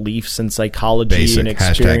in their beliefs and psychology and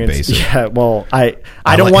experience. Basic. Yeah, well, I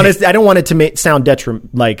don't want it to sound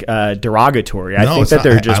derogatory. I think that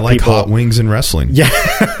they're just I like people. hot wings and wrestling. Yeah,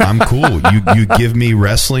 I'm cool. You give me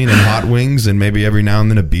wrestling and hot wings and maybe every now and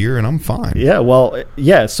then a beer, and I'm fine. Yeah, well,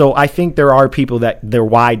 yeah. So I think there are people that their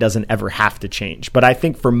why doesn't ever have to change, but I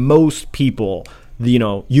think for most people,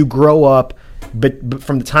 you grow up. But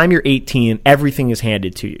from the time you're 18, everything is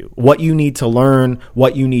handed to you. What you need to learn,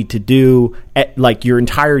 what you need to do, like your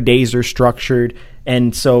entire days are structured.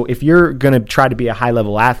 And so if you're going to try to be a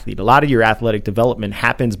high-level athlete, a lot of your athletic development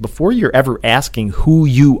happens before you're ever asking who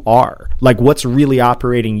you are, like what's really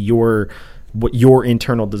operating your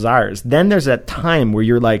internal desires. Then there's that time where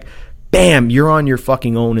you're like, bam, you're on your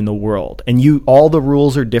fucking own in the world. And all the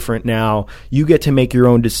rules are different now. You get to make your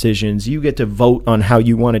own decisions. You get to vote on how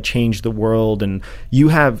you want to change the world. And you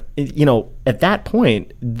have, at that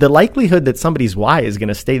point, the likelihood that somebody's why is going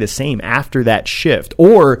to stay the same after that shift.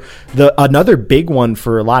 Or another big one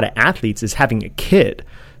for a lot of athletes is having a kid.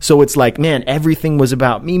 So it's like, man, everything was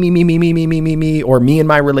about me, or me and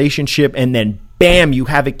my relationship. And then bam, you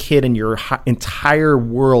have a kid and your entire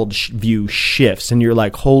world view shifts and you're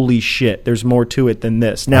like, holy shit, there's more to it than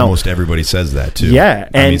this. Now, almost everybody says that too. Yeah.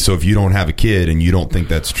 So if you don't have a kid and you don't think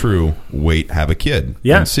that's true, wait, have a kid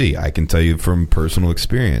and see. I can tell you from personal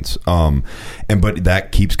experience. But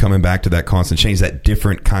that keeps coming back to that constant change, that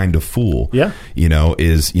different kind of fool. Yeah.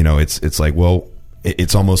 It's like, well,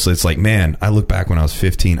 it's like, man, I look back when I was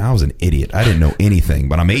 15, I was an idiot. I didn't know anything,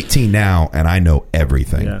 but I'm 18 now and I know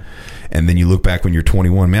everything. Yeah. And then you look back when you're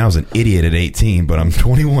 21, man, I was an idiot at 18, but I'm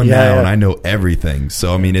 21 now and I know everything.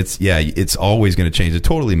 So, I mean, it's always going to change. It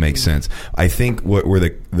totally makes sense. I think where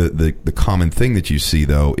the common thing that you see,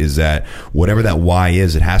 though, is that whatever that why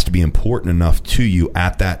is, it has to be important enough to you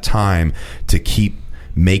at that time to keep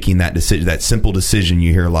making that decision, that simple decision.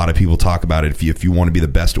 You hear a lot of people talk about it. If you want to be the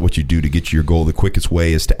best at what you do to get to your goal, the quickest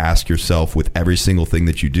way is to ask yourself with every single thing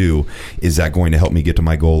that you do, is that going to help me get to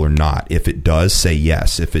my goal or not? If it does, say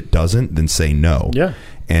yes. If it doesn't, then say no. Yeah.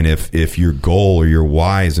 And if your goal or your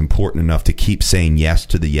why is important enough to keep saying yes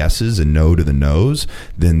to the yeses and no to the nos,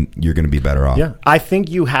 then you're going to be better off. Yeah. I think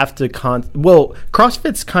you have to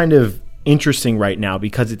CrossFit's kind of interesting right now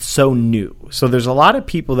because it's so new. So there's a lot of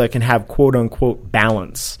people that can have quote unquote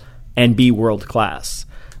balance and be world class.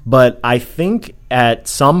 But I think at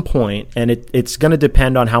some point, and it's going to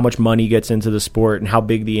depend on how much money gets into the sport and how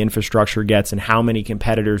big the infrastructure gets and how many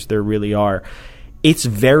competitors there really are, it's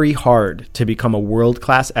very hard to become a world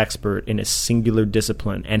class expert in a singular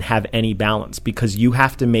discipline and have any balance because you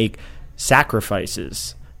have to make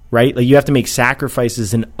sacrifices. Right? Like you have to make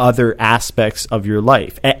sacrifices in other aspects of your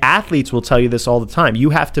life. Athletes will tell you this all the time. You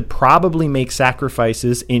have to probably make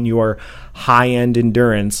sacrifices in your high-end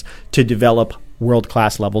endurance to develop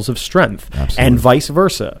world-class levels of strength. Absolutely. And vice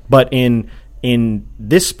versa. But in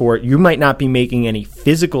this sport, you might not be making any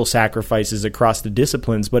physical sacrifices across the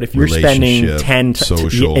disciplines, but if you're spending 10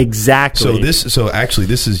 social. Exactly. So actually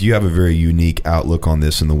this is, you have a very unique outlook on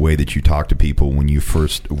this in the way that you talk to people when you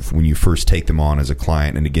first take them on as a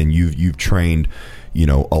client. And again, you've trained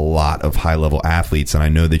a lot of high-level athletes, and I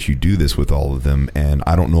know that you do this with all of them, and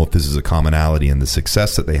I don't know if this is a commonality in the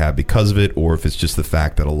success that they have because of it, or if it's just the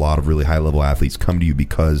fact that a lot of really high-level athletes come to you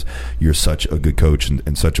because you're such a good coach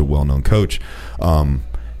and such a well-known coach,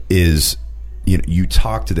 is you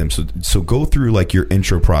talk to them. So go through like your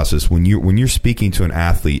intro process when you're speaking to an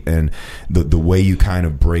athlete, and the way you kind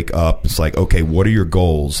of break up. It's like, okay, what are your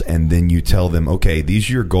goals? And then you tell them, okay, these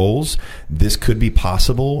are your goals. This could be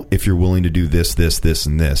possible if you're willing to do this,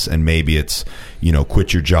 and this. And maybe it's,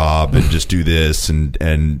 quit your job and just do this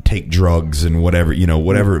and take drugs and whatever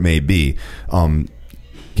it may be.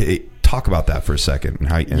 Talk about that for a second.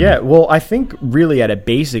 Well, I think really at a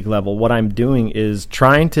basic level, what I'm doing is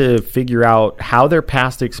trying to figure out how their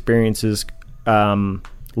past experiences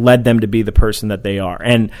led them to be the person that they are.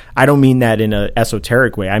 And I don't mean that in an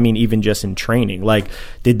esoteric way. I mean even just in training. Like,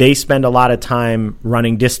 did they spend a lot of time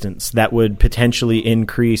running distance that would potentially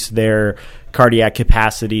increase their cardiac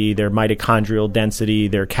capacity, their mitochondrial density,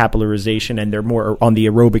 their capillarization, and they're more on the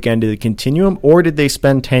aerobic end of the continuum? Or did they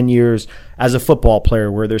spend 10 years as a football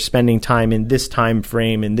player where they're spending time in this time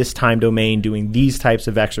frame, in this time domain, doing these types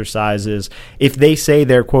of exercises? If they say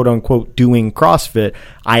they're quote unquote doing CrossFit,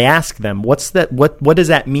 I ask them, what does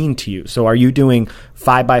that mean to you? So are you doing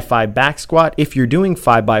 5x5 back squat? If you're doing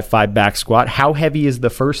 5x5 back squat, how heavy is the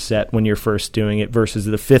first set when you're first doing it versus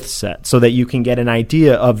the fifth set, so that you can get an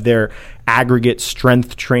idea of their aggregate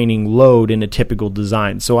strength training load in a typical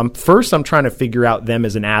design. So I'm trying to figure out them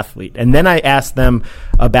as an athlete, and then I ask them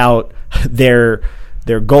about their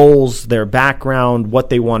their goals, their background, what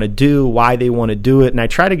they want to do, why they want to do it. And I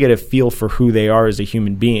try to get a feel for who they are as a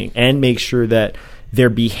human being and make sure that their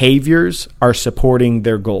behaviors are supporting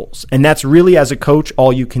their goals. And that's really, as a coach,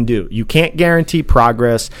 all you can do. You can't guarantee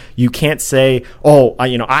progress. You can't say,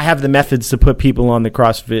 I have the methods to put people on the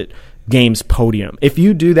CrossFit Games podium. If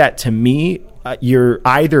you do that to me, you're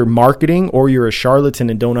either marketing or you're a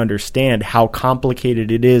charlatan and don't understand how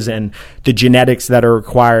complicated it is and the genetics that are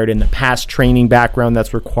required and the past training background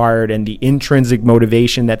that's required and the intrinsic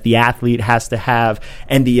motivation that the athlete has to have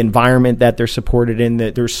and the environment that they're supported in.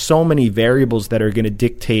 That there's so many variables that are going to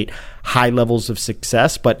dictate high levels of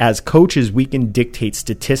success. But as coaches, we can dictate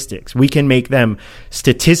statistics. We can make them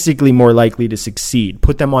statistically more likely to succeed,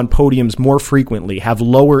 put them on podiums more frequently, have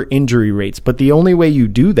lower injury rates. But the only way you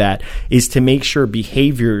do that is to make sure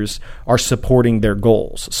behaviors are supporting their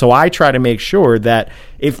goals. So I try to make sure that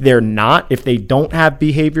if they don't have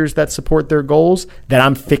behaviors that support their goals, that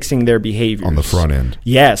I'm fixing their behaviors. On the front end.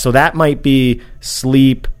 Yeah. So that might be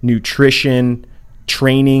sleep, nutrition,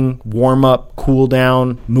 training, warm-up,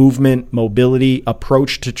 cool-down, movement, mobility,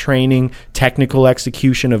 approach to training, technical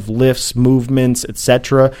execution of lifts, movements,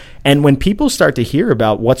 etc. And when people start to hear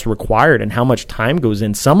about what's required and how much time goes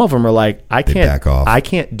in, some of them are like, I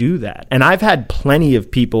can't do that. And I've had plenty of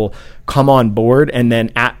people come on board and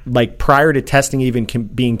then prior to testing even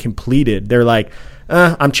being completed, they're like,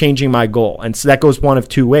 I'm changing my goal. And so that goes one of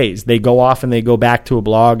two ways. They go off and they go back to a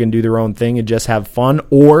blog and do their own thing and just have fun,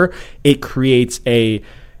 or it creates a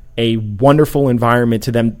wonderful environment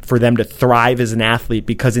for them to thrive as an athlete,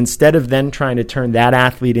 because instead of then trying to turn that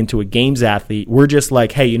athlete into a games athlete, we're just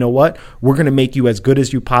like, hey, you know what? We're going to make you as good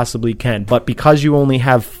as you possibly can. But because you only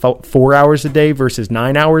have 4 hours a day versus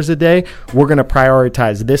 9 hours a day, we're going to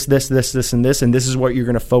prioritize this, and this, and this is what you're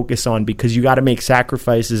going to focus on, because you got to make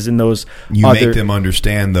sacrifices in those. You make them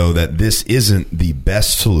understand, though, that this isn't the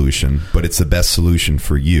best solution, but it's the best solution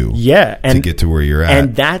for you. Yeah, to get to where you're at.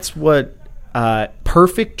 And that's what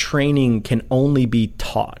perfect training can only be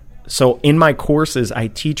taught. So in my courses, I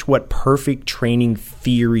teach what perfect training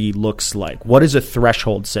theory looks like. What is a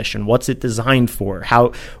threshold session? What's it designed for?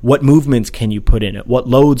 What movements can you put in it? What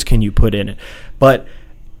loads can you put in it? But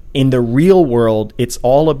in the real world, it's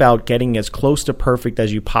all about getting as close to perfect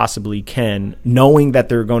as you possibly can, knowing that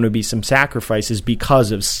there are going to be some sacrifices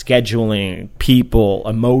because of scheduling, people,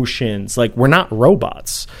 emotions. Like, we're not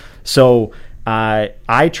robots. So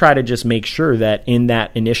I try to just make sure that in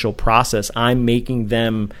that initial process, I'm making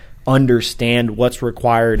them understand what's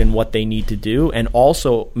required and what they need to do, and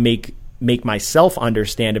also make myself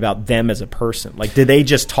understand about them as a person. Like, do they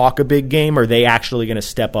just talk a big game, or are they actually going to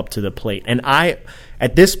step up to the plate? And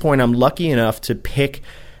at this point, I'm lucky enough to pick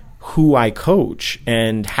who I coach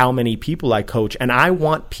and how many people I coach. And I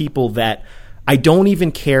want people that I don't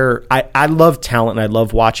even care. I love talent and I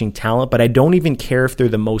love watching talent, but I don't even care if they're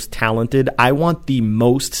the most talented. I want the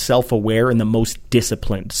most self-aware and the most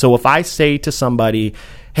disciplined. So if I say to somebody,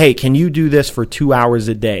 hey, can you do this for 2 hours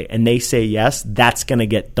a day? And they say yes, that's going to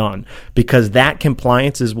get done, because that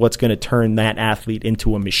compliance is what's going to turn that athlete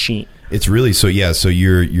into a machine. It's really so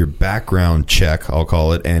your background check, I'll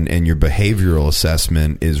call it, and your behavioral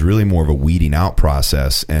assessment is really more of a weeding out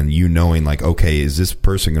process, and you knowing, like, okay, is this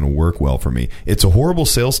person going to work well for me? It's a horrible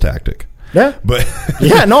sales tactic. Yeah. But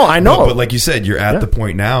yeah, no, I know. But like you said, you're at the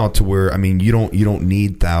point now to where, I mean, you don't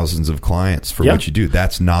need thousands of clients for what you do.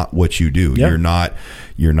 That's not what you do. Yeah.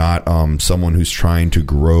 You're not someone who's trying to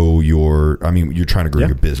grow you're trying to grow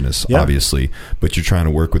your business, obviously, but you're trying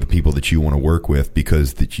to work with the people that you want to work with,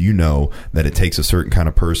 because that you know that it takes a certain kind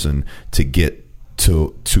of person to get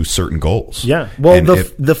to certain goals. Yeah. Well,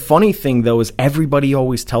 the funny thing, though, is everybody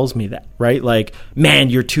always tells me that, right? Like,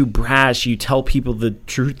 man, you're too brash. You tell people the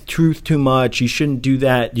truth too much. You shouldn't do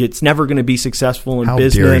that. It's never going to be successful in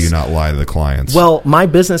business. How dare you not lie to the clients? Well, my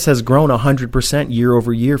business has grown 100% year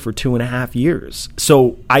over year for 2.5 years.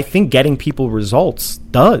 So I think getting people results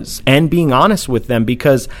does, and being honest with them,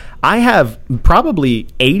 because I have probably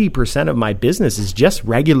 80% of my business is just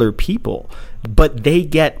regular people, but they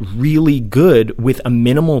get really good with a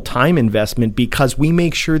minimal time investment because we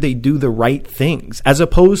make sure they do the right things, as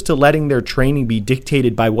opposed to letting their training be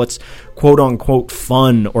dictated by what's quote unquote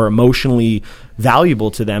fun or emotionally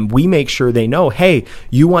valuable to them. We make sure they know, hey,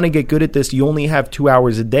 you want to get good at this, you only have 2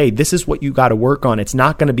 hours a day. This is what you got to work on. It's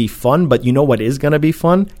not going to be fun, but you know what is going to be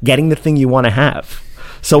fun? Getting the thing you want to have.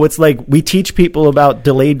 So it's like we teach people about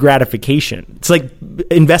delayed gratification. It's like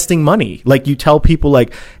investing money. Like you tell people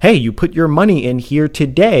like, hey, you put your money in here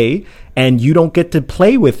today and you don't get to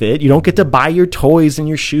play with it. You don't get to buy your toys and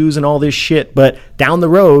your shoes and all this shit. But down the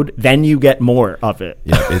road, then you get more of it.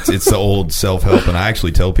 Yeah, it's the old self-help. And I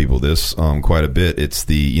actually tell people this quite a bit. It's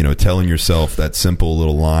the, telling yourself that simple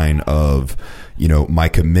little line of, my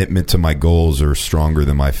commitment to my goals are stronger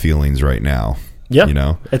than my feelings right now.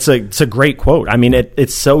 Yeah, it's a great quote. I mean,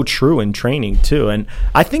 it's so true in training too. And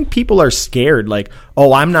I think people are scared like,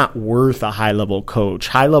 oh, I'm not worth a high-level coach.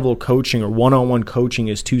 High-level coaching or one-on-one coaching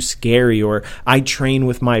is too scary, or I train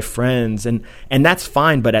with my friends. And that's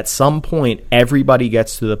fine. But at some point, everybody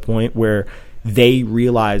gets to the point where they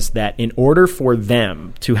realize that in order for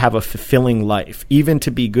them to have a fulfilling life, even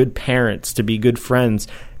to be good parents, to be good friends,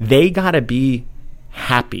 they got to be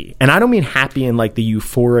happy. And I don't mean happy in like the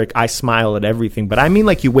euphoric, I smile at everything, but I mean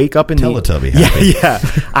like you wake up in Teletubby happy. Yeah.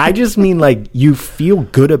 I just mean like you feel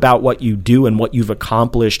good about what you do and what you've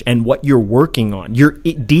accomplished and what you're working on. You're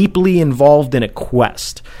deeply involved in a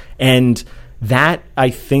quest. And that, I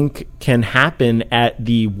think, can happen at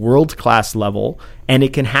the world-class level, and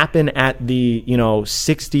it can happen at the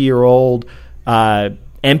 60-year-old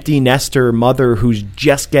empty nester mother who's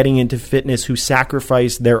just getting into fitness, who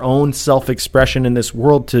sacrificed their own self-expression in this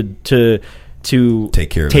world to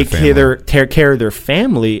take care of their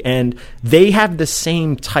family, and they have the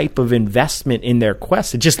same type of investment in their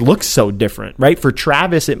quest. It just looks so different, right? For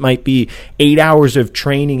Travis, it might be 8 hours of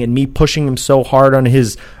training and me pushing him so hard on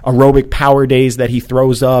his aerobic power days that he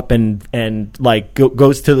throws up and like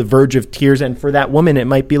goes to the verge of tears. And for that woman, it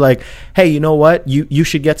might be like, hey, you know what? You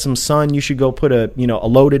should get some sun. You should go put a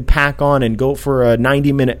loaded pack on and go for a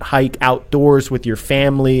 90-minute hike outdoors with your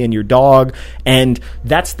family and your dog. And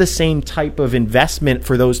that's the same type of investment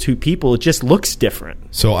for those two people. It just looks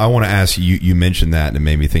different. So I want to ask you mentioned that and it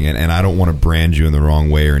made me think, and I don't want to brand you in the wrong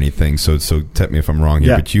way or anything, so tell me if I'm wrong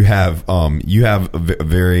here, but you have a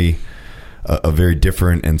very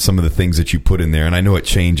different, and some of the things that you put in there, and I know it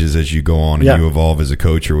changes as you go on and you evolve as a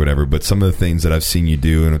coach or whatever, but some of the things that I've seen you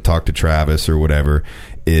do and talk to Travis or whatever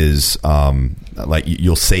is like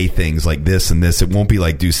you'll say things like this and this. It won't be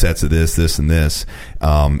like do sets of this and this.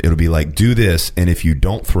 It'll be like do this, and if you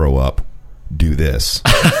don't throw up, do this.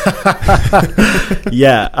 Well,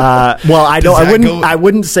 I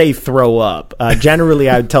wouldn't say throw up. Generally,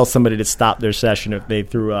 I would tell somebody to stop their session if they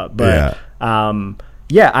threw up. But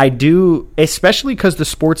I do, especially because the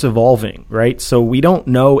sport's evolving, right? So we don't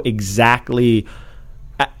know exactly.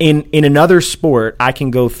 In another sport, I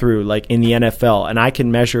can go through, like in the NFL, and I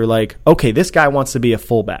can measure like, okay, this guy wants to be a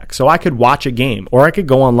fullback. So I could watch a game, or I could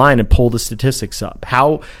go online and pull the statistics up.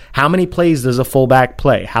 How many plays does a fullback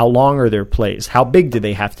play? How long are their plays? How big do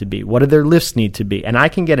they have to be? What do their lifts need to be? And I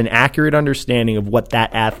can get an accurate understanding of what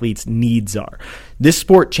that athlete's needs are. This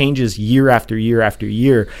sport changes year after year after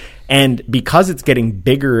year. And because it's getting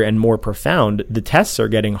bigger and more profound, the tests are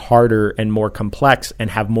getting harder and more complex and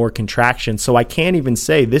have more contraction. So I can't even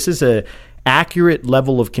say this is a accurate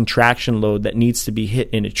level of contraction load that needs to be hit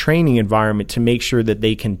in a training environment to make sure that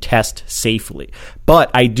they can test safely. But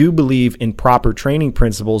I do believe in proper training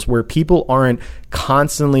principles where people aren't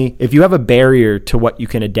constantly, if you have a barrier to what you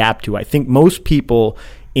can adapt to, I think most people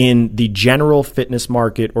in the general fitness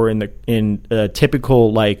market or in a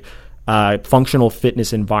typical like functional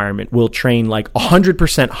fitness environment will train like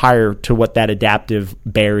 100% higher to what that adaptive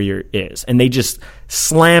barrier is. And they just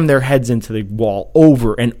slam their heads into the wall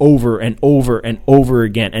over and over and over and over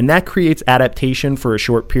again. And that creates adaptation for a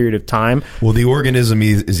short period of time. Well, the organism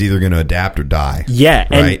is either going to adapt or die. Yeah.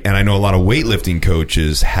 Right. And I know a lot of weightlifting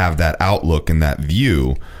coaches have that outlook and that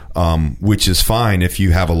view. Which is fine if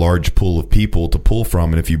you have a large pool of people to pull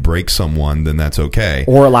from, and if you break someone, then that's okay.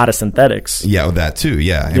 Or a lot of synthetics. Yeah, that too.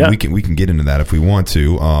 Yeah, and we can get into that if we want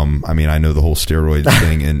to. I mean, I know the whole steroids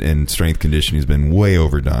thing and strength conditioning has been way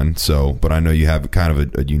overdone. So, but I know you have kind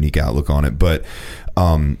of a unique outlook on it. But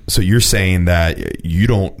so you're saying that you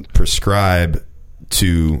don't prescribe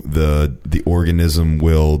to the organism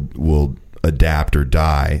will adapt or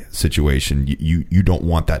die situation. You don't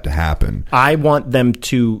want that to happen. I want them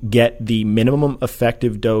to get the minimum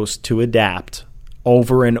effective dose to adapt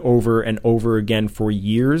over and over and over again for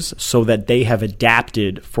years so that they have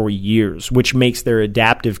adapted for years, which makes their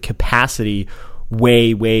adaptive capacity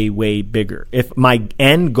way, way, way bigger. If my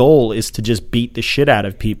end goal is to just beat the shit out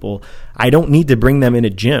of people, I don't need to bring them in a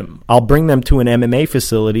gym. I'll bring them to an MMA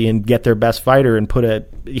facility and get their best fighter and put a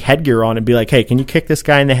headgear on and be like, hey, can you kick this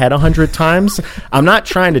guy in the head 100 times? I'm not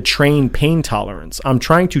trying to train pain tolerance. I'm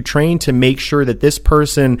trying to train to make sure that this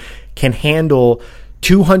person can handle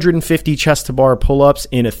 250 chest to bar pull-ups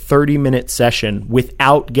in a 30-minute session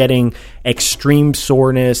without getting extreme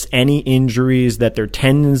soreness, any injuries, that their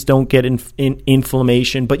tendons don't get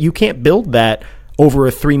inflammation. But you can't build that over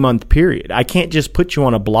a 3-month period. I can't just put you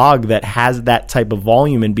on a blog that has that type of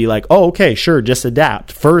volume and be like, oh, okay, sure, just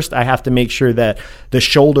adapt. First, I have to make sure that the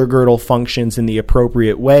shoulder girdle functions in the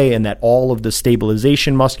appropriate way and that all of the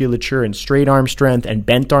stabilization musculature and straight arm strength and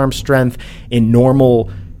bent arm strength in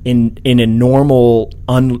a normal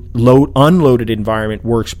unloaded environment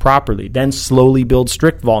works properly. Then slowly build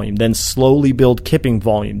strict volume, then slowly build kipping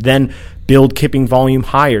volume, then build kipping volume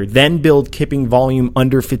higher, then build kipping volume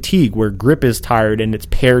under fatigue where grip is tired and it's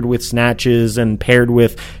paired with snatches and paired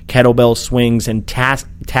with kettlebell swings and task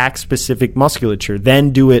specific musculature.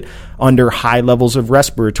 Then do it under high levels of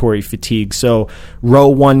respiratory fatigue. So row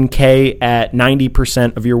 1K at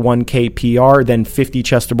 90% of your 1K PR, then 50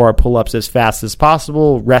 chest to bar pull-ups as fast as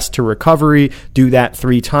possible, rest to recovery, do that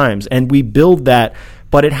 3 times. And we build that,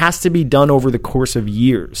 but it has to be done over the course of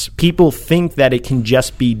years. People think that it can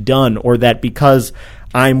just be done, or that because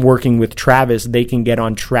I'm working with Travis, they can get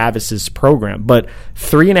on Travis's program. But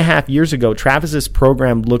 3.5 years ago, Travis's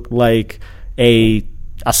program looked like a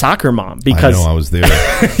soccer mom. Because I know, I was there.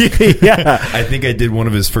 Yeah. I think I did one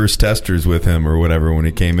of his first testers with him or whatever when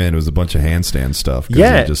he came in. It was a bunch of handstand stuff.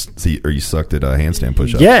 Yeah. You sucked at handstand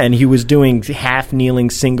push-ups. Yeah, and he was doing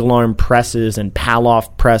half-kneeling single-arm presses and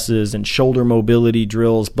pal-off presses and shoulder mobility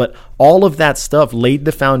drills. But all of that stuff laid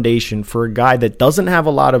the foundation for a guy that doesn't have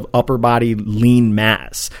a lot of upper body lean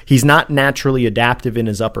mass. He's not naturally adaptive in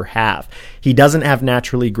his upper half. He doesn't have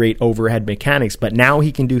naturally great overhead mechanics, but now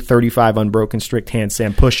he can do 35 unbroken strict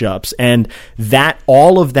handstand push-ups. And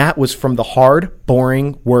all of that was from the hard,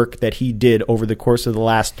 boring work that he did over the course of the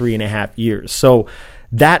last 3.5 years. So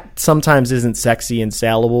that sometimes isn't sexy and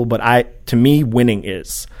saleable, but to me, winning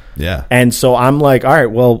is. Yeah. And so I'm like, all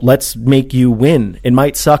right, well, let's make you win. It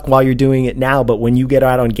might suck while you're doing it now, but when you get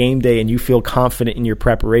out on game day and you feel confident in your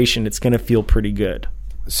preparation, it's going to feel pretty good.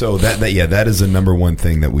 So that is the number one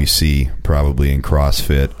thing that we see probably in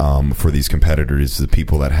CrossFit for these competitors, the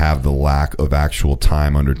people that have the lack of actual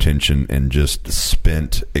time under tension and just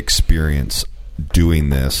spent experience doing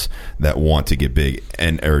this, that want to get big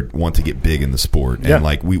or want to get big in the sport. Yeah. And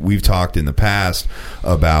like we've talked in the past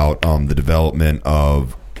about the development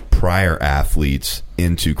of prior athletes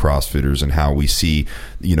into CrossFitters and how we see,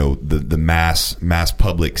 the mass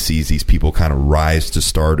public sees these people kind of rise to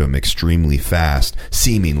stardom extremely fast,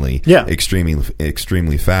 seemingly,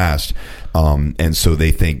 extremely fast. And so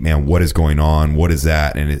they think, man, what is going on? What is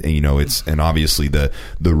that? And obviously the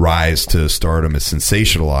rise to stardom is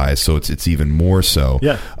sensationalized, so it's even more so.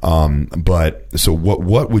 Yeah. But so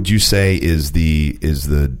what would you say is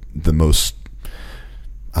the most,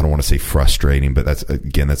 I don't want to say frustrating, but that's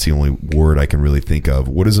the only word I can really think of.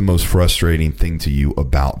 What is the most frustrating thing to you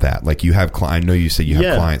about that? Like I know you say you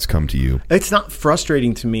have clients come to you. It's not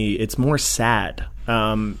frustrating to me. It's more sad.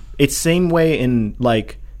 It's same way in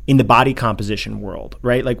the body composition world,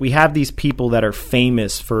 right? Like we have these people that are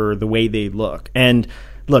famous for the way they look. And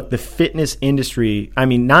look, the fitness industry, I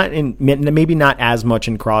mean, maybe not as much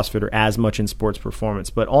in CrossFit or as much in sports performance,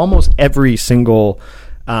 but almost every single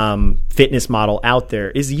fitness model out there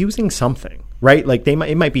is using something, right? Like it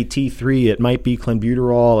might be T3, it might be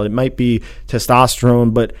clenbuterol, it might be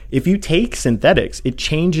testosterone, but if you take synthetics, it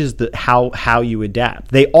changes how you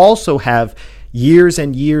adapt. They also have years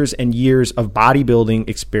and years and years of bodybuilding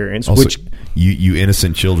experience. Also, which you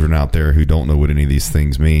innocent children out there who don't know what any of these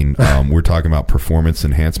things mean, we're talking about performance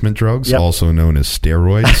enhancement drugs, also known as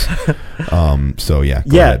steroids. Go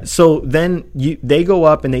ahead. So then they go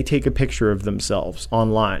up and they take a picture of themselves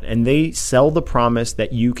online and they sell the promise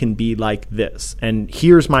that you can be like this. And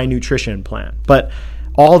here's my nutrition plan. But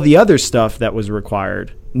all the other stuff that was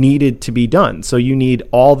required needed to be done. So you need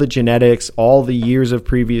all the genetics, all the years of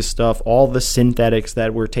previous stuff, all the synthetics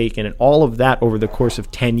that were taken, and all of that over the course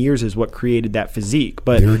of 10 years is what created that physique.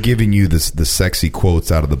 But they're giving you the sexy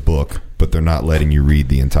quotes out of the book, but they're not letting you read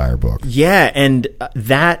the entire book. Yeah, and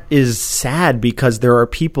that is sad because there are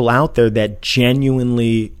people out there that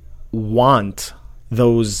genuinely want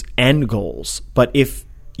those end goals. But if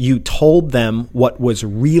you told them what was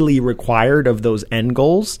really required of those end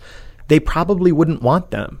goals, they probably wouldn't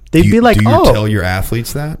want them. They'd be like, do you tell your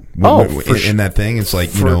athletes that? In that thing, it's like,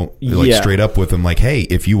 straight up with them, like, hey,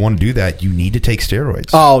 if you want to do that, you need to take steroids.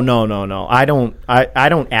 Oh, no. I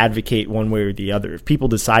don't advocate one way or the other. If people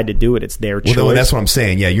decide to do it, it's their choice. Well, that's what I'm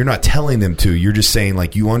saying. Yeah, you're not telling them to. You're just saying,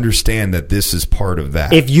 like, you understand that this is part of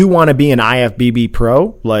that. If you want to be an IFBB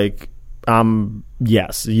pro, like,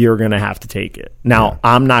 yes, you're going to have to take it. Now,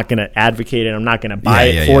 I'm not going to advocate it. I'm not going to buy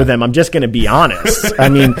it for them. I'm just going to be honest. I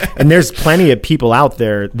mean, and there's plenty of people out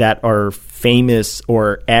there that are famous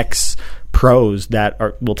or ex-pros that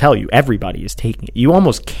will tell you everybody is taking it. You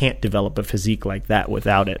almost can't develop a physique like that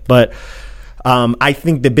without it. But I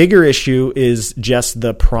think the bigger issue is just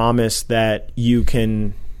the promise that you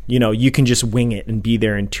can just wing it and be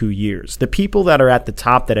there in 2 years. The people that are at the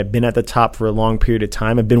top, that have been at the top for a long period of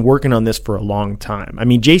time, have been working on this for a long time. I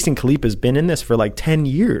mean, Jason Khalipa has been in this for like 10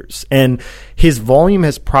 years, and his volume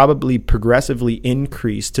has probably progressively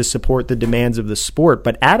increased to support the demands of the sport,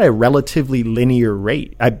 but at a relatively linear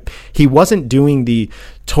rate. He wasn't doing the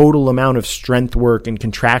total amount of strength work and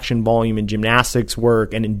contraction volume and gymnastics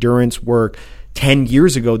work and endurance work 10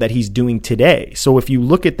 years ago that he's doing today. So if you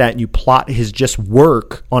look at that and you plot his just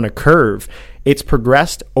work on a curve, it's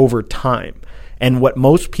progressed over time. And what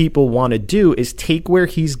most people want to do is take where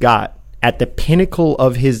he's got at the pinnacle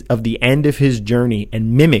of the end of his journey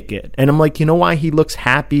and mimic it. And I'm like, you know why he looks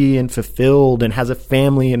happy and fulfilled and has a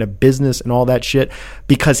family and a business and all that shit?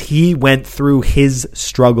 Because he went through his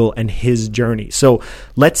struggle and his journey. So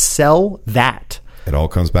let's sell that. It all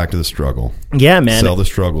comes back to the struggle. Yeah, man. Sell the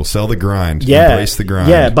struggle. Sell the grind. Yeah. Embrace the grind.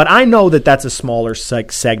 Yeah, but I know that that's a smaller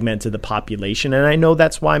segment of the population, and I know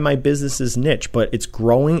that's why my business is niche, but it's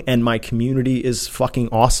growing, and my community is fucking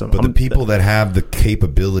awesome. But the people that have the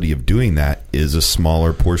capability of doing that is a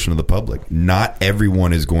smaller portion of the public. Not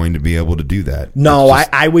everyone is going to be able to do that. No,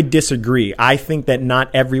 I would disagree. I think that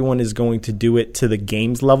not everyone is going to do it to the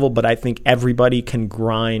games level, but I think everybody can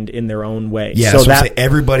grind in their own way. Yeah, so I'm saying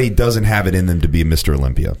everybody doesn't have it in them to be Mr.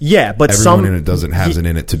 Olympia. Yeah, but everyone in it doesn't have it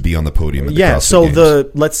in it to be on the podium at the CrossFit so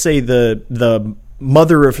Games. Let's say the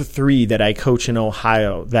mother of three that I coach in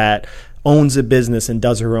Ohio that owns a business and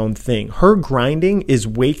does her own thing. Her grinding is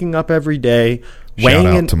waking up every day,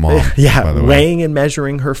 weighing and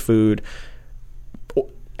measuring her food,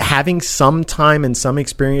 having some time and some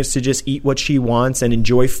experience to just eat what she wants and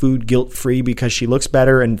enjoy food guilt-free because she looks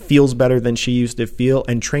better and feels better than she used to feel,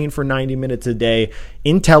 and train for 90 minutes a day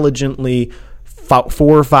intelligently, 4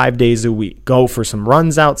 or 5 days a week. Go for some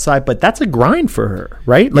runs outside, but that's a grind for her,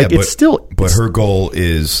 right? Like, But her goal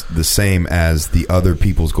is the same as the other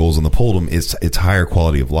people's goals on the podium. It's higher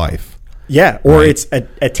quality of life. Yeah, or it's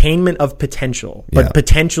attainment of potential. But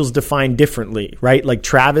potential's defined differently, right? Like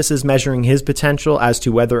Travis is measuring his potential as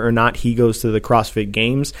to whether or not he goes to the CrossFit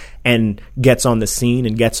Games and gets on the scene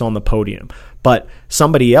and gets on the podium. But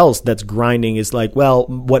somebody else that's grinding is like, well,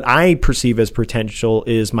 what I perceive as potential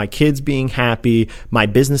is my kids being happy, my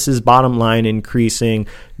business's bottom line increasing,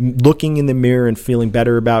 looking in the mirror and feeling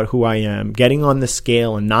better about who I am, getting on the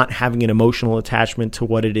scale and not having an emotional attachment to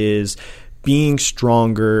what it is, being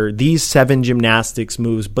stronger, these 7 gymnastics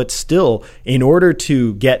moves. But still, in order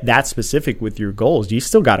to get that specific with your goals, you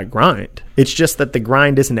still got to grind. It's just that the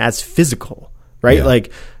grind isn't as physical, right? Yeah.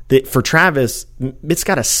 Like for Travis, it's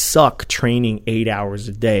got to suck training 8 hours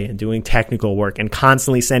a day and doing technical work and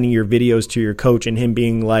constantly sending your videos to your coach and him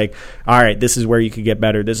being like, all right, this is where you could get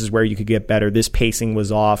better. This is where you could get better. This pacing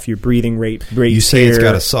was off. Your breathing rate. You say it's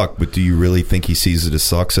got to suck, but do you really think he sees it as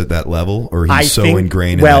sucks at that level? Or he's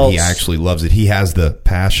ingrained in that he actually loves it? He has the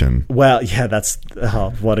passion. Well, yeah, that's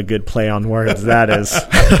what a good play on words that is.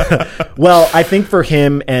 Well, I think for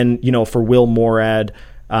him and, for Will Morad,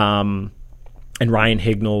 and Ryan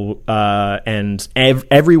Hignall, and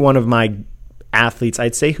every one of my athletes,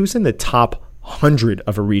 I'd say who's in the top 100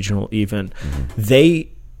 of a regional even,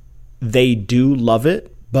 they do love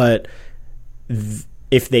it, but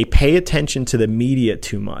if they pay attention to the media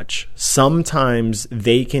too much, sometimes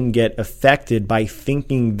they can get affected by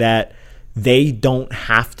thinking that they don't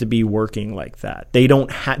have to be working like that.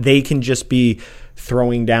 They can just be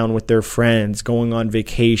throwing down with their friends, going on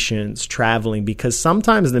vacations, traveling, because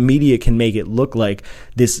sometimes the media can make it look like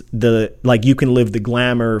you can live the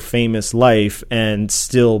glamour, famous life and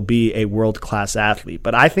still be a world-class athlete.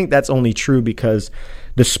 But I think that's only true because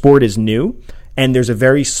the sport is new and there's a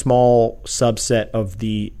very small subset of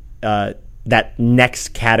the that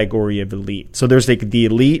next category of elite. So there's the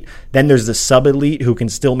elite, then there's the sub-elite who can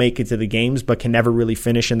still make it to the games but can never really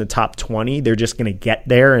finish in the top 20. They're just going to get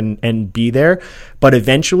there and be there. But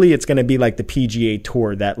eventually it's going to be like the PGA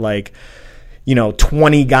Tour that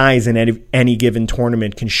 20 guys in any given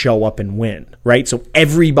tournament can show up and win, right? So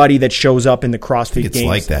everybody that shows up in the CrossFit Games. It's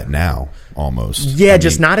like that now, almost. Yeah,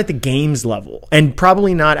 not at the games level. And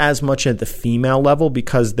probably not as much at the female level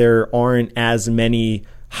because there aren't as many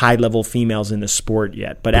high-level females in the sport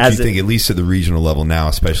yet. But as you think, at least at the regional level now,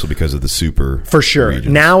 especially because of the super for sure.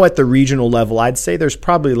 regions. Now at the regional level, I'd say there's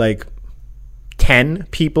probably like 10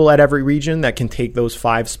 people at every region that can take those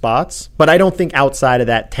 5 spots. But I don't think outside of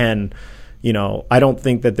that 10, I don't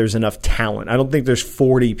think that there's enough talent. I don't think there's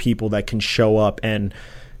 40 people that can show up and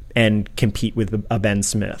compete with a Ben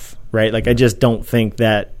Smith, right? Like, I just don't think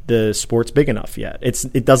that the sport's big enough yet.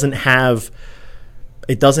 It doesn't have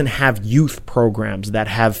youth programs that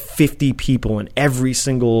have 50 people in every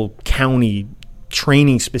single county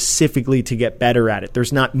training specifically to get better at it.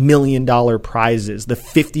 There's not $1 million prizes. The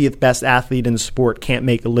 50th best athlete in the sport can't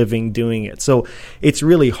make a living doing it. So it's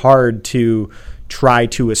really hard to try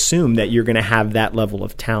to assume that you're going to have that level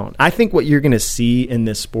of talent. I think what you're going to see in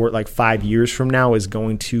this sport like 5 years from now is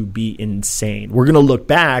going to be insane. We're going to look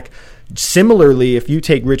back. Similarly, if you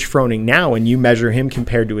take Rich Froning now and you measure him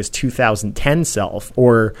compared to his 2010 self,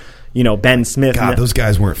 or Ben Smith. God, those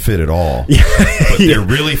guys weren't fit at all. But they're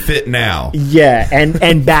really fit now. Yeah,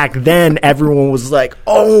 and back then everyone was like,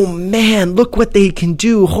 "Oh man, look what they can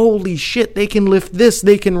do! Holy shit, they can lift this,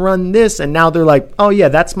 they can run this." And now they're like, "Oh yeah,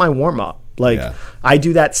 that's my warm up." Like, I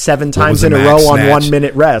do that 7 times in a row on 1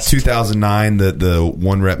 minute rest. 2009, the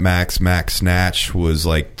 1 rep max snatch was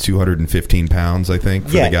like 215 pounds, I think,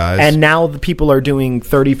 for the guys. And now the people are doing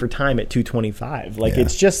 30 for time at 225. Like,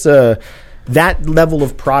 it's just that level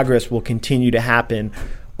of progress will continue to happen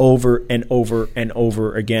over and over and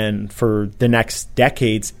over again for the next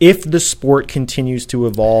decades if the sport continues to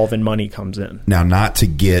evolve and money comes in. Now, not to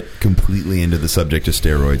get completely into the subject of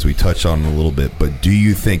steroids, we touched on it a little bit, but do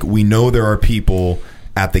you think, we know there are people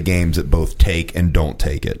at the games that both take and don't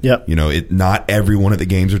take it. Yep. Not everyone at the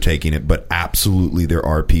games are taking it, but absolutely there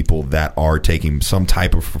are people that are taking some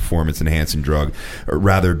type of performance enhancing drug, or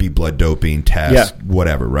rather it be blood doping, tests,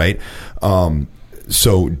 whatever, right?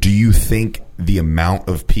 So do you think the amount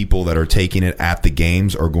of people that are taking it at the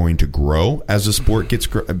games are going to grow as the sport gets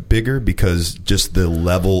bigger, because just the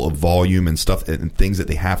level of volume and stuff and things that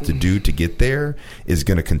they have to do to get there is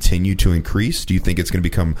going to continue to increase? Do you think it's going to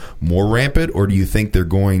become more rampant, or do you think they're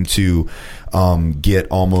going to get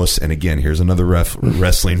almost, and again, here's another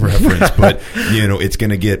wrestling reference, but it's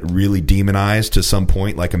going to get really demonized to some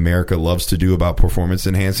point, like America loves to do about performance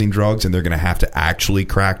enhancing drugs, and they're going to have to actually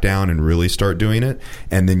crack down and really start doing it,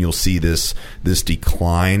 and then you'll see this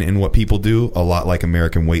decline in what people do, a lot like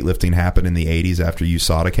American weightlifting happened in the 80s after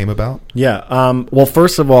USADA came about? Yeah. Well,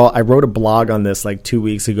 first of all, I wrote a blog on this like 2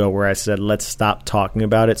 weeks ago where I said, let's stop talking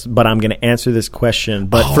about it, but I'm going to answer this question.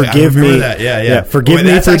 But forgive me. That. Yeah. Forgive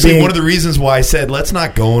me that's for actually being one of the reasons why I said let's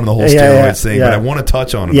not go into the whole steroids thing, but I want to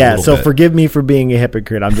touch on it a little bit. Forgive me for being a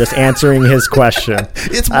hypocrite. I'm just answering his question.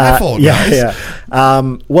 It's my fault, guys.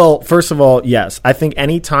 Well, first of all, yes. I think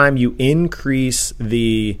anytime you increase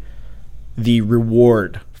the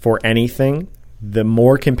reward for anything, the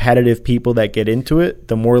more competitive people that get into it,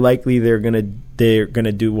 the more likely they're gonna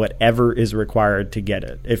do whatever is required to get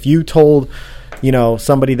it. If you told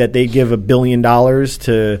somebody that they give $1 billion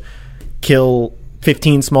to kill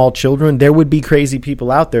 15 small children, there would be crazy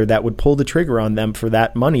people out there that would pull the trigger on them for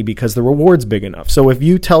that money because the reward's big enough. So if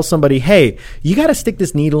you tell somebody, hey, you got to stick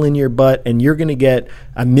this needle in your butt and you're going to get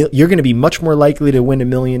you're going to be much more likely to win $1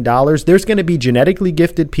 million, there's going to be genetically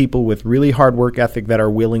gifted people with really hard work ethic that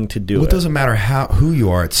are willing to do it. It doesn't matter who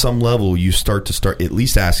you are. At some level, you start at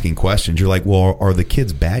least asking questions. You're like, well, are the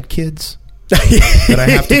kids bad kids that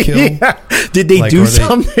I have to kill? Yeah. Did they do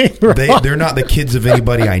something wrong? They're not the kids of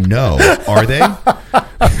anybody I know, are they?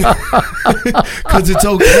 Because it's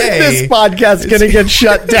okay. This podcast's going to get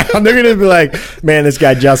shut down. They're going to be like, man, this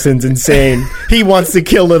guy Justin's insane. He wants to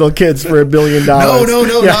kill little kids for $1 billion. No,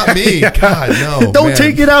 not me. God, no. Don't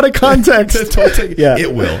take it out of context. Don't take it. Yeah.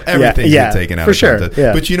 It will. Everything's taken out of context.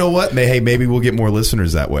 Yeah. But you know what? Maybe we'll get more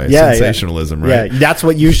listeners that way. Sensationalism, right? Yeah, that's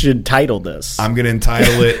what you should title this. I'm going to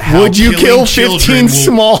entitle it, How Would You Kill 15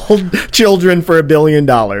 Small Children for $1 billion?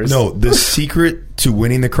 No, the secret to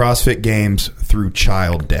winning the CrossFit Games through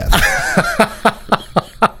child death.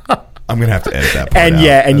 I'm going to have to edit that part out.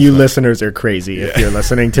 And you listeners are crazy if you're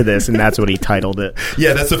listening to this, and that's what he titled it.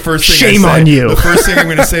 Yeah, that's the first thing Shame on you. The first thing I'm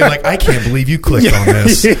going to say, like, I can't believe you clicked on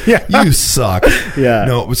this. You suck. Yeah.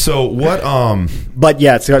 No, so what... But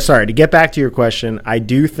yeah, sorry, to get back to your question, I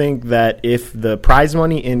do think that if the prize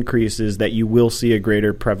money increases, that you will see a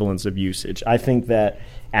greater prevalence of usage. I think that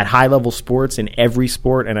at high-level sports, in every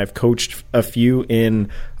sport, and I've coached a few in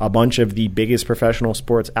a bunch of the biggest professional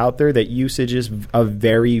sports out there, that usage is a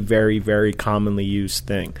very, very, very commonly used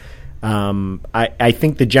thing. I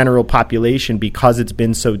think the general population, because it's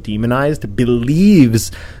been so demonized,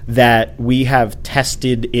 believes that we have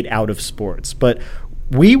tested it out of sports. But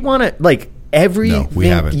we want to, like... No, we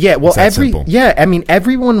haven't. Yeah, well, simple. I mean,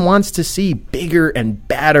 everyone wants to see bigger and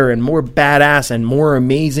badder and more badass and more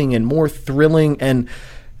amazing and more thrilling. And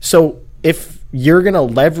so if you're going to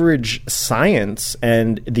leverage science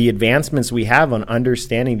and the advancements we have on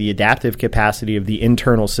understanding the adaptive capacity of the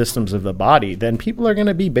internal systems of the body, then people are going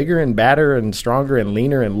to be bigger and badder and stronger and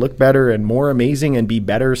leaner and look better and more amazing and be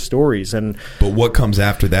better stories. But what comes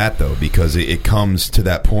after that, though? Because it comes to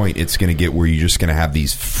that point, it's going to get where you're just going to have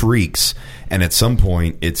these freaks, and at some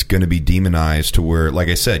point, it's going to be demonized to where, like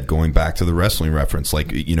I said, going back to the wrestling reference,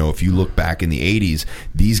 like, you know, if you look back in the 80s,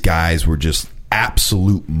 these guys were just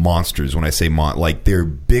absolute monsters. When I say like, they're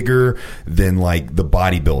bigger than like the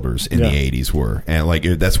bodybuilders in the 80s were, and like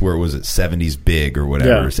that's where it was at 70s big or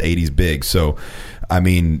whatever. It's 80s big. So I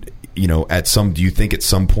mean, you know, do you think at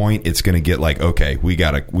some point it's going to get like, okay, we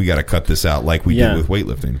gotta cut this out like we did with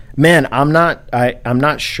weightlifting? Man, I'm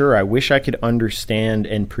not sure. I wish I could understand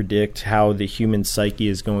and predict how the human psyche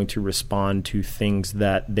is going to respond to things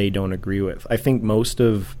that they don't agree with. I think most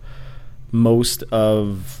of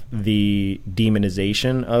the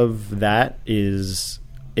demonization of that is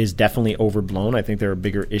definitely overblown. I think there are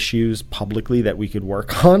bigger issues publicly that we could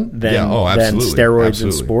work on than steroids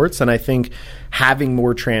in sports. And I think having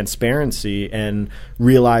more transparency and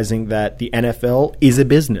realizing that the NFL is a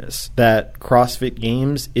business, that CrossFit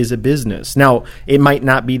Games is a business. Now, it might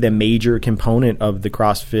not be the major component of the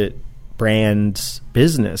CrossFit brand's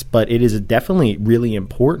business, but it is definitely really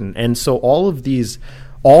important. And so all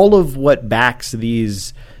of what backs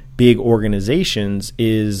these big organizations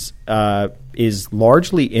is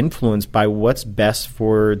largely influenced by what's best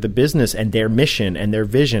for the business and their mission and their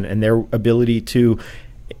vision and their ability to,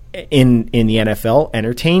 in the NFL,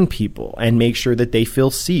 entertain people and make sure that they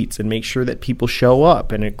fill seats and make sure that people show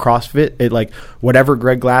up. And at CrossFit, like whatever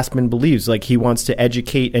Greg Glassman believes, like he wants to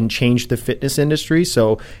educate and change the fitness industry.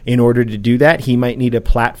 So in order to do that, he might need a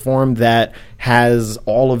platform that has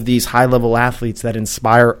all of these high-level athletes that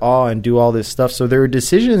inspire awe and do all this stuff. So there are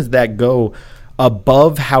decisions that go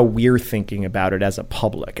above how we're thinking about it as a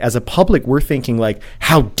public. As a public, we're thinking like,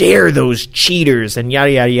 how dare those cheaters and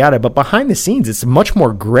yada, yada, yada. But behind the scenes, it's much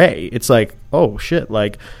more gray. It's like, oh, shit,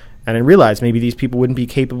 like, and I realized maybe these people wouldn't be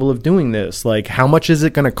capable of doing this. Like, how much is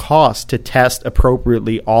it going to cost to test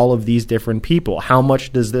appropriately all of these different people? How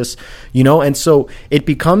much does this, you know? And so it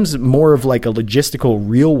becomes more of like a logistical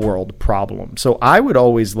real world problem. So I would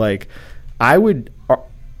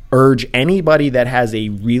urge anybody that has a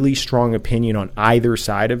really strong opinion on either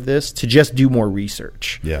side of this to just do more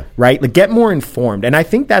research. Yeah. Right? Like, get more informed. And I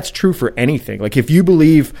think that's true for anything. Like, if you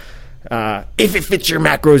believe if it fits your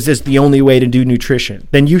macros, that's the only way to do nutrition,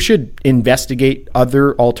 then you should investigate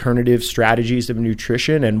other alternative strategies of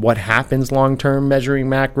nutrition and what happens long-term, measuring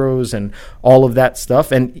macros and all of that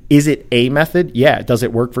stuff. And is it a method? Yeah. Does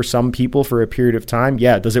it work for some people for a period of time?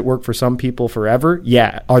 Yeah. Does it work for some people forever?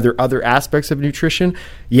 Yeah. Are there other aspects of nutrition?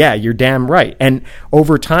 Yeah, you're damn right. And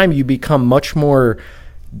over time, you become much more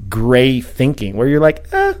gray thinking, where you're like,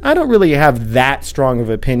 I don't really have that strong of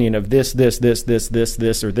opinion of this,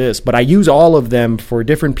 or this, but I use all of them for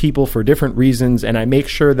different people for different reasons, and I make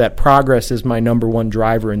sure that progress is my number one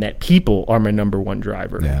driver and that people are my number one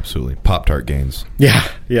driver. Yeah, absolutely. Pop-Tart gains. Yeah.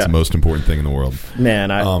 It's the most important thing in the world.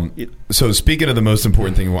 Man, so speaking of the most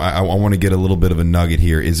important thing, I want to get a little bit of a nugget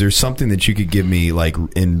here. Is there something that you could give me, like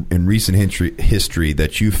in recent history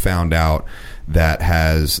that you found out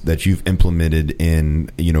that you've implemented in,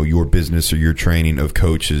 you know, your business or your training of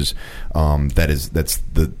coaches, that's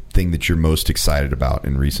the thing that you're most excited about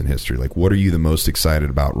in recent history? Like, what are you the most excited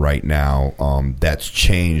about right now that's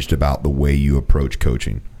changed about the way you approach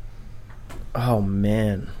coaching? Oh,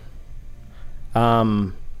 man.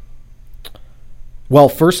 Well,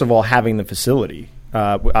 first of all, having the facility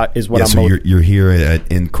is what I'm. So you're here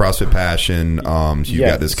in CrossFit Passion. So you've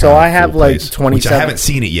got this. So I have like 27. Which I haven't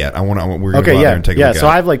seen it yet. We're going to go out there and take a look at it. So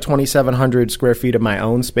I have like 2,700 square feet of my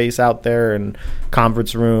own space out there, and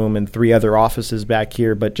conference room, and 3 other offices back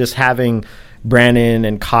here. But just having Brandon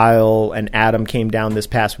and Kyle and Adam came down this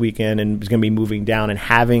past weekend and is going to be moving down, and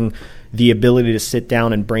having the ability to sit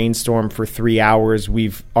down and brainstorm for 3 hours.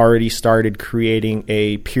 We've already started creating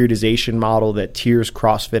a periodization model that tiers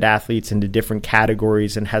CrossFit athletes into different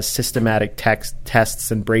categories and has systematic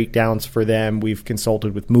tests and breakdowns for them. We've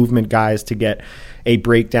consulted with movement guys to get a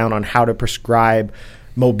breakdown on how to prescribe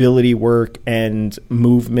mobility work and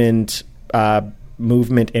movement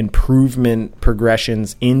improvement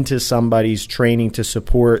progressions into somebody's training to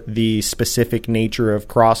support the specific nature of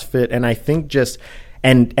CrossFit. And I think just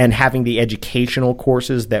and having the educational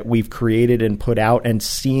courses that we've created and put out, and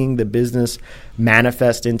seeing the business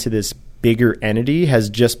manifest into this bigger entity has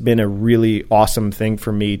just been a really awesome thing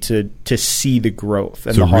for me to see the growth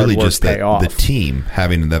and so the hard really work just pay off. The team,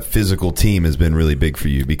 having that physical team has been really big for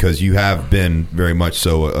you because you have been very much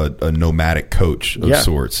so a nomadic coach of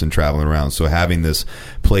sorts and traveling around. So having this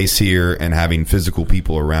place here and having physical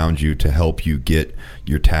people around you to help you get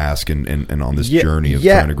your task and on this journey of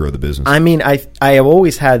trying to grow the business. I mean, I have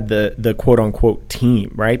always had the quote unquote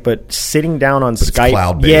team, right? But sitting down on Skype,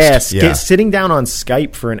 cloud-based. Sitting down on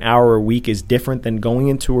Skype for an hour a week is different than going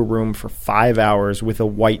into a room for 5 hours with a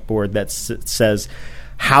whiteboard that says,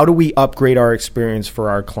 how do we upgrade our experience for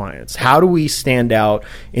our clients? How do we stand out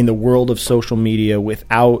in the world of social media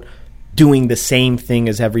without doing the same thing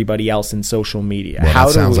as everybody else in social media? Well,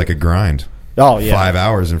 that sounds like a grind. Oh, yeah. 5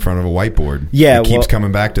 hours in front of a whiteboard. Yeah. It keeps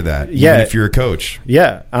coming back to that, even if you're a coach.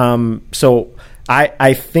 Yeah. So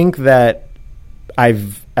I think that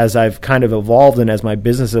as I've kind of evolved and as my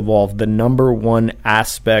business evolved, the number one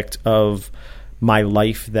aspect of my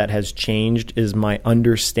life that has changed is my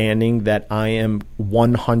understanding that I am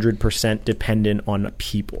 100% dependent on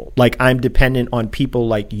people. Like, I'm dependent on people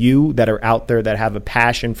like you that are out there that have a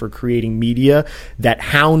passion for creating media, that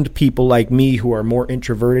hound people like me who are more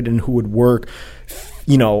introverted and who would work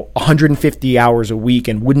 150 hours a week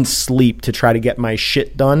and wouldn't sleep to try to get my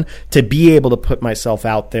shit done, to be able to put myself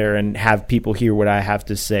out there and have people hear what I have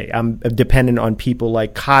to say. I'm dependent on people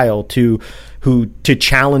like Kyle to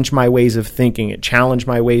challenge my ways of thinking, challenge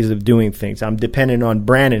my ways of doing things. I'm dependent on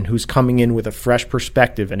Brandon, who's coming in with a fresh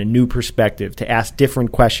perspective and a new perspective to ask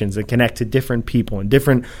different questions and connect to different people and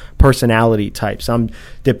different personality types. I'm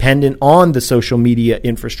dependent on the social media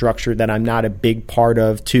infrastructure that I'm not a big part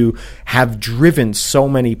of to have driven so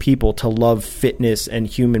many people to love fitness and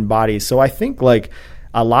human bodies. So I think like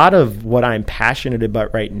a lot of what I'm passionate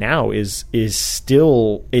about right now is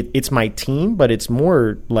still it's my team, but it's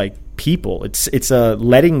more like people. It's a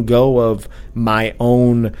letting go of my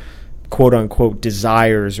own quote unquote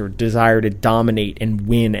desires or desire to dominate and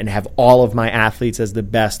win and have all of my athletes as the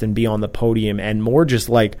best and be on the podium, and more just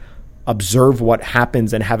like observe what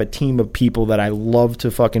happens and have a team of people that I love to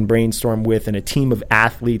fucking brainstorm with, and a team of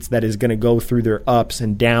athletes that is going to go through their ups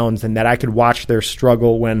and downs, and that I could watch their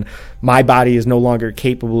struggle when my body is no longer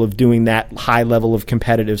capable of doing that high level of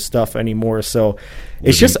competitive stuff anymore. So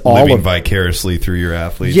it's just all living vicariously through your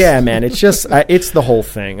athletes. Yeah, man. It's just it's the whole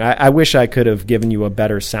thing. I wish I could have given you a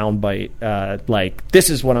better soundbite. Like, this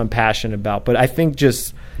is what I'm passionate about. But I think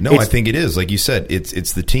I think it is, like you said.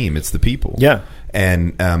 It's the team. It's the people. Yeah.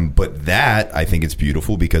 And but that, I think it's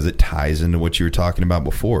beautiful because it ties into what you were talking about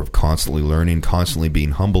before, of constantly learning, constantly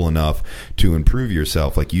being humble enough to improve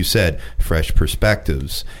yourself. Like you said, fresh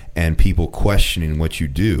perspectives and people questioning what you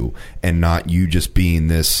do, and not you just being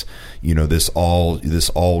this, this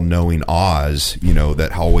all-knowing Oz,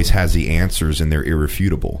 that always has the answers and they're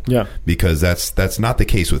irrefutable. Yeah. Because that's not the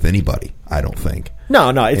case with anybody, I don't think.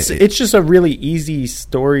 No, it's just a really easy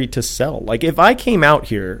story to sell. Like, if I came out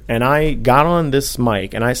here and I got on this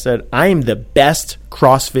mic and I said, I am the best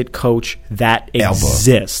CrossFit coach that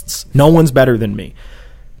exists. No one's better than me.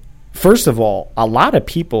 First of all, a lot of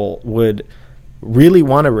people would really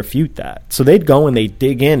want to refute that. So they'd go and they'd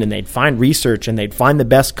dig in and they'd find research and they'd find the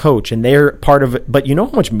best coach, and they're part of it. But you know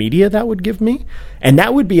how much media that would give me? And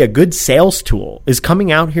that would be a good sales tool, is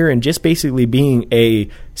coming out here and just basically being a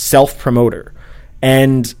self-promoter.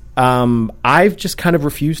 And I've just kind of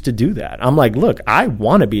refused to do that. I'm like, look, I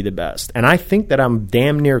want to be the best, and I think that I'm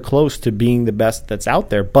damn near close to being the best that's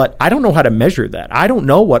out there, but I don't know how to measure that. I don't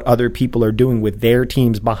know what other people are doing with their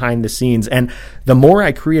teams behind the scenes. And the more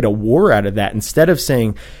I create a war out of that, instead of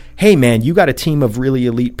saying, hey, man, you got a team of really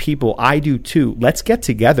elite people. I do too. Let's get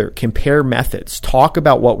together, compare methods, talk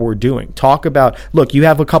about what we're doing. Talk about, look, you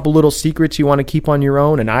have a couple little secrets you want to keep on your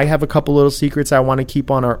own, and I have a couple little secrets I want to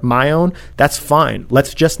keep on my own. That's fine.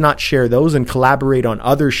 Let's just not share those and collaborate on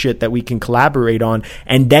other shit that we can collaborate on,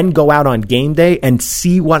 and then go out on game day and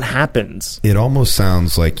see what happens. It almost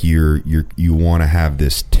sounds like you want to have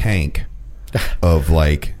this tank of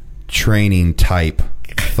like training type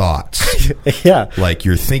thoughts. Yeah. Like,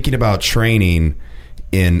 you're thinking about training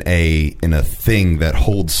in a thing that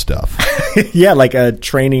holds stuff. Yeah, like a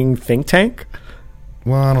training think tank.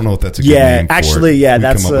 Well, I don't know if that's a good name for actually, it. yeah, we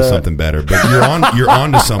that's come up with something better. But you're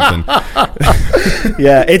on to something.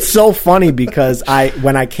 Yeah, it's so funny because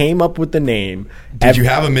when I came up with the name, did you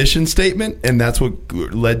have a mission statement, and that's what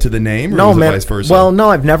led to the name, or no, was it man, vice versa? Well, no,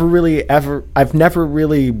 I've never really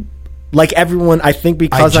Like everyone, I think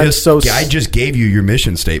because I just gave you your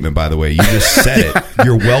mission statement, by the way. You just said it.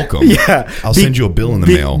 You're welcome. Yeah. I'll send you a bill in the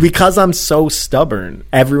mail. Because I'm so stubborn,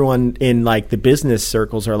 everyone in like the business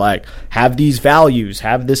circles are like, have these values,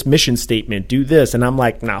 have this mission statement, do this. And I'm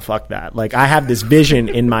like, nah, fuck that. Like I have this vision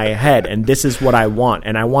in my head and this is what I want.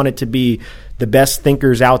 And I want it to be the best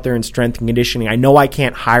thinkers out there in strength and conditioning. I know I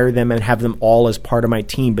can't hire them and have them all as part of my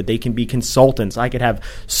team, but they can be consultants. I could have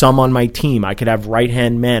some on my team. I could have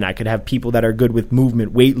right-hand men. I could have people that are good with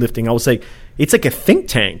movement, weightlifting. I was like, it's like a think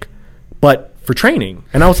tank, but for training.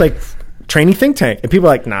 And I was like, training think tank. And people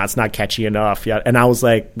are like, nah, it's not catchy enough yet. And I was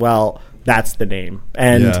like, well, that's the name.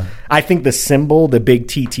 And I think the symbol, the big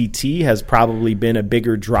TTT, has probably been a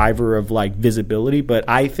bigger driver of like visibility. But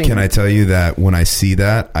I think... Can I tell you that when I see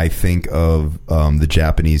that, I think of the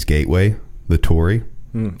Japanese gateway, the Torii.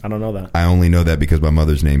 I don't know that. I only know that because my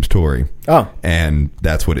mother's name's Tori. Oh. And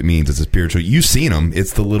that's what it means. It's a spiritual... You've seen them.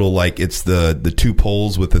 It's the little, like, it's the two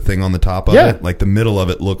poles with the thing on the top of it. Like, the middle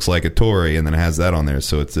of it looks like a Torii, and then it has that on there.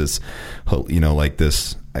 So it's this, like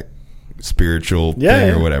this... spiritual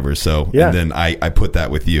thing or whatever. So and then I put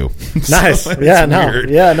that with you. Nice. So weird.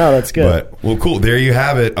 No, that's good. But well, cool. There you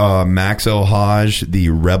have it. Max El-Hag, the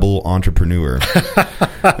rebel entrepreneur,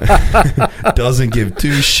 doesn't give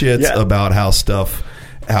two shits about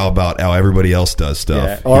how everybody else does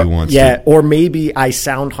stuff. Or maybe I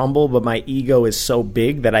sound humble, but my ego is so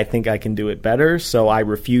big that I think I can do it better. So I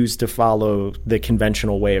refuse to follow the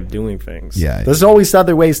conventional way of doing things. Yeah, there's always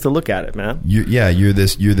other ways to look at it, man. You're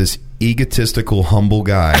this egotistical, humble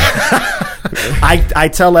guy. I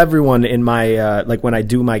tell everyone in my like when I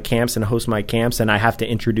do my camps and host my camps and I have to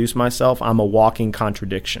introduce myself, I'm a walking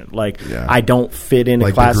contradiction. Like I don't fit in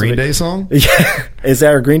like a class. The Green Day song? Yeah. Is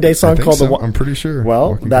there a Green Day song called so. I'm pretty sure.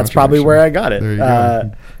 Well, that's probably where I got it. There you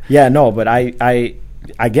go. But I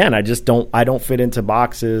just don't fit into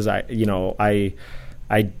boxes.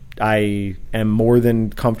 I am more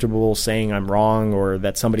than comfortable saying I'm wrong or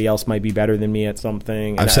that somebody else might be better than me at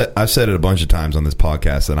something. I've said it a bunch of times on this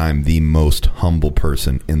podcast that I'm the most humble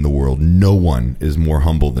person in the world. No one is more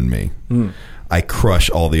humble than me. I crush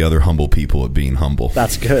all the other humble people at being humble.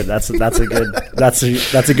 That's good. That's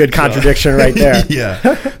a good contradiction right there.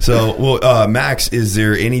 Yeah. So, well, Max, is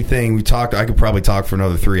there anything we talked? I could probably talk for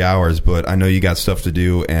another 3 hours, but I know you got stuff to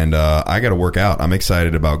do, and I got to work out. I'm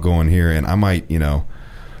excited about going here, and I might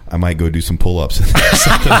go do some pull-ups.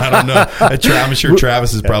 I don't know. I'm sure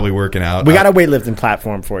Travis is probably working out. We got a weightlifting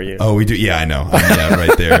platform for you. Oh, we do? Yeah, I know.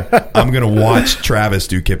 Right there. I'm going to watch Travis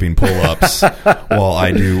do kipping pull-ups while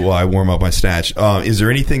I warm up my snatch. Is there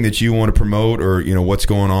anything that you want to promote or, what's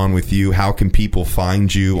going on with you? How can people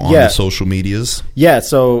find you on the social medias? Yeah,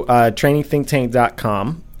 so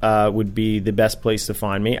trainingthinktank.com. Would be the best place to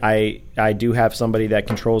find me. I do have somebody that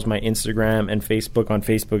controls my Instagram and Facebook. On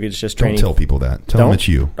Facebook, it's just training. Don't tell people that. Tell them it's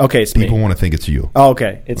you. Okay, it's people me. Want to think it's you. Oh,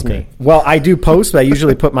 okay, it's me. Well, I do post, but I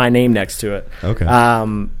usually put my name next to it. Okay.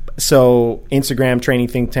 So Instagram, Training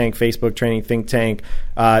Think Tank, Facebook, Training Think Tank.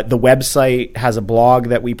 The website has a blog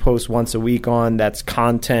that we post once a week on that's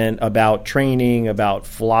content about training, about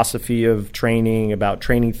philosophy of training, about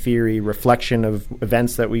training theory, reflection of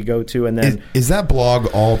events that we go to. And then is that blog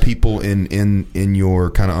all people in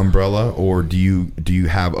your kind of umbrella, or do you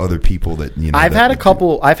have other people that I've had a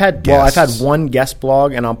couple. I've had one guest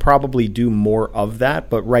blog, and I'll probably do more of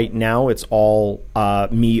that. But right now, it's all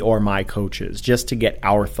me or my coaches, just to get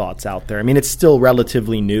our thoughts out there. I mean, it's still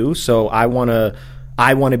relatively new, so I want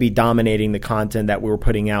to be dominating the content that we're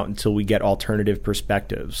putting out until we get alternative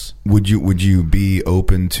perspectives. Would you be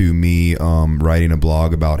open to me writing a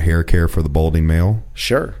blog about hair care for the balding male?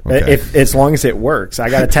 Sure, okay. As long as it works. I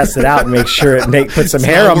got to test it out and make sure it put some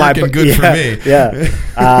hair on my. Good for me.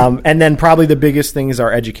 Yeah, and then probably the biggest thing is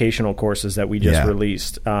our educational courses that we just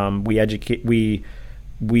released.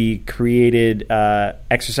 We created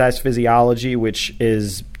exercise physiology, which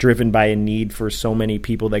is driven by a need for so many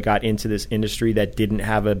people that got into this industry that didn't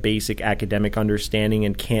have a basic academic understanding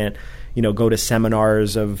and can't, go to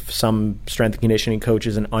seminars of some strength and conditioning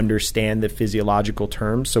coaches and understand the physiological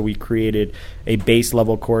terms. So we created a base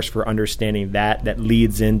level course for understanding that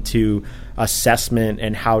leads into assessment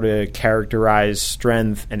and how to characterize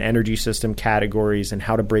strength and energy system categories and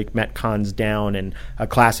how to break metcons down and a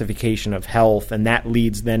classification of health. And that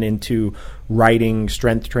leads then into writing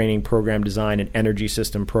strength training program design and energy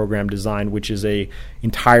system program design, which is a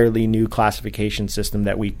entirely new classification system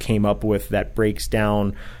that we came up with that breaks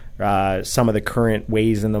down some of the current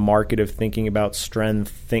ways in the market of thinking about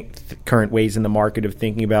strength, current ways in the market of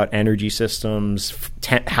thinking about energy systems,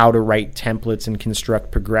 how to write templates and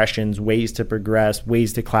construct progressions, ways to progress,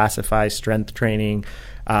 ways to classify strength training,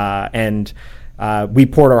 and we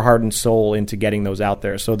poured our heart and soul into getting those out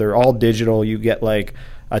there. So they're all digital. You get like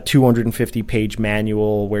a 250-page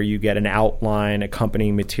manual where you get an outline,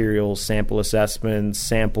 accompanying materials, sample assessments,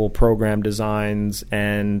 sample program designs,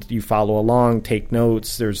 and you follow along, take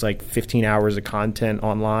notes. There's like 15 hours of content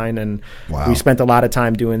online, and we spent a lot of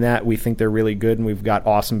time doing that. We think they're really good, and we've got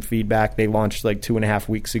awesome feedback. They launched like 2.5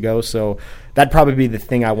 weeks ago, so that'd probably be the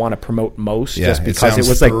thing I want to promote most, just because it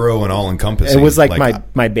was like thorough and all-encompassing. It was like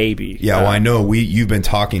my baby. Yeah, well, I know you've been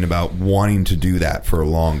talking about wanting to do that for a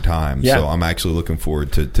long time, so I'm actually looking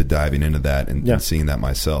forward to diving into that and seeing that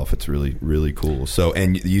myself. It's really, really cool. So,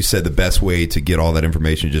 and you said the best way to get all that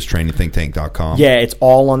information is just trainingthinktank.com. Yeah, it's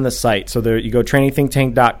all on the site. So there, you go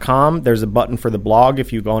trainingthinktank.com. There's a button for the blog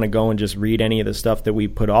if you want to go and just read any of the stuff that we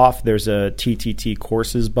put off. There's a TTT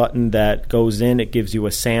courses button that goes in. It gives you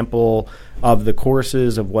a sample of the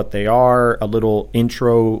courses, of what they are, a little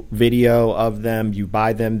intro video of them. You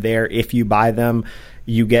buy them there. If you buy them,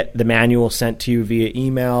 you get the manual sent to you via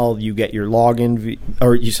email. You get your login, you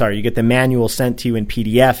get the manual sent to you in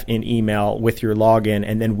PDF in email with your login,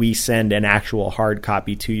 and then we send an actual hard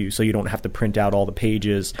copy to you, so you don't have to print out all the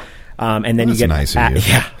pages. And then you get nice of you.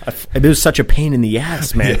 It was such a pain in the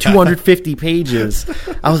ass, man. 250 pages.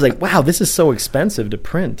 I was like, wow, this is so expensive to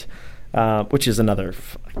print. Which is another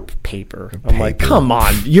paper. I'm like, come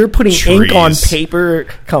on, you're putting ink on paper.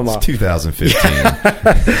 Come on, it's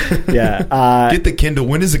 2015. Get the Kindle.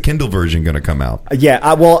 When is the Kindle version going to come out?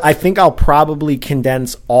 Well, I think I'll probably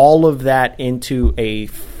condense all of that into a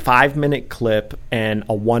 5-minute clip and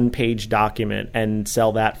a 1-page document and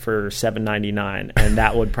sell that for $7.99, and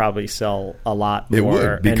that would probably sell a lot more. It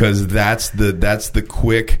would, because that's the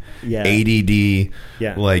quick ADD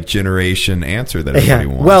like generation answer that everybody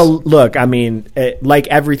wants. Well, look, I mean, like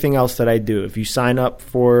everything else that I do, if you sign up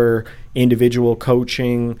for individual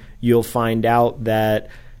coaching, you'll find out that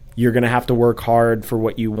you're going to have to work hard for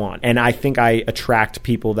what you want. And I think I attract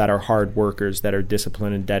people that are hard workers, that are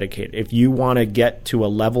disciplined and dedicated. If you want to get to a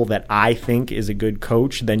level that I think is a good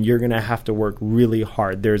coach, then you're going to have to work really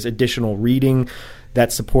hard. There's additional reading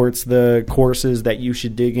that supports the courses that you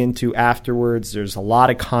should dig into afterwards. There's a lot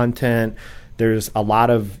of content. There's a lot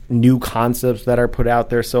of new concepts that are put out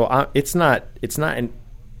there. So it's not an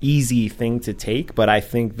easy thing to take, but I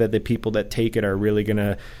think that the people that take it are really going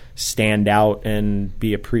to stand out and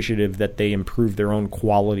be appreciative that they improve their own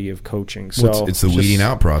quality of coaching. So it's the weeding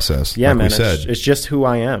out process. Yeah, like man, we said. It's just who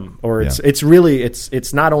I am, or it's really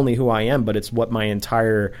not only who I am, but it's what my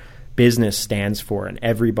entire business stands for. And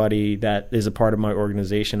everybody that is a part of my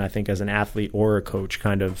organization, I think, as an athlete or a coach,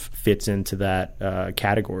 kind of fits into that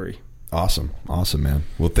category. Awesome, man.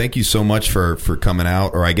 Well, thank you so much for coming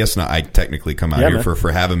out, or I guess not. I technically come out here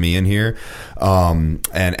for having me in here. And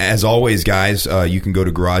as always, guys, you can go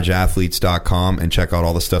to garageathletes.com and check out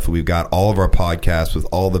all the stuff that we've got. All of our podcasts with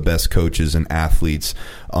all the best coaches and athletes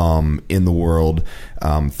in the world.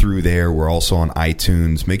 Through there, we're also on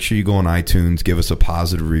iTunes. Make sure you go on iTunes, give us a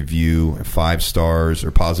positive review, 5 stars,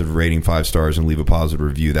 or positive rating, 5 stars, and leave a positive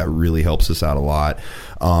review. That really helps us out a lot.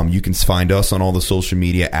 You can find us on all the social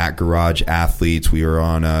media at Garage Athletes. We are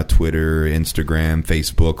on Twitter, Instagram,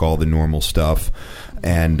 Facebook, all the normal stuff.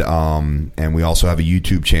 And we also have a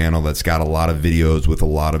YouTube channel that's got a lot of videos with a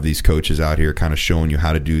lot of these coaches out here, kind of showing you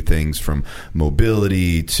how to do things from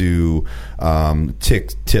mobility to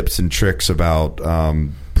tips and tricks about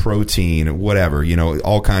protein, whatever,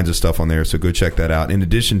 all kinds of stuff on there. So go check that out. In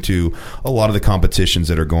addition to a lot of the competitions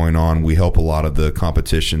that are going on, we help a lot of the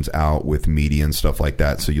competitions out with media and stuff like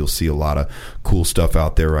that. So you'll see a lot of cool stuff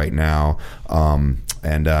out there right now.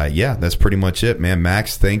 And that's pretty much it, man.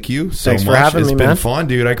 Max, thank you so Thanks much. For having it's me, been man. fun,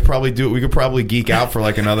 dude. I could probably do it. We could probably geek out for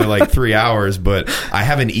like another 3 hours, but I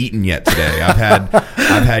haven't eaten yet today.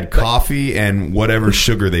 I've had coffee and whatever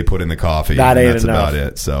sugar they put in the coffee. That's about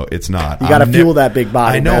it. So it's not. You got to fuel that big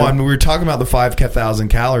body. I know. Man. I mean, we were talking about the 5,000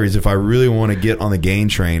 calories. If I really want to get on the gain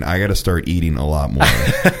train, I got to start eating a lot more.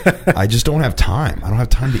 I just don't have time. I don't have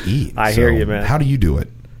time to eat. I hear you, man. How do you do it?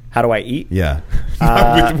 How do I eat? Yeah.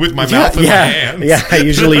 with my mouth and my hands. Yeah, I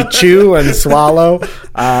usually chew and swallow.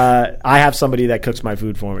 I have somebody that cooks my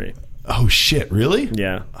food for me. Oh, shit. Really?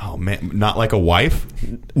 Yeah. Oh, man. Not like a wife?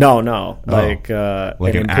 No. Like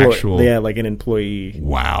an actual... Yeah, like an employee.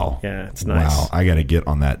 Wow. Yeah, it's nice. Wow. I got to get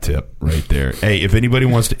on that tip right there. Hey, if anybody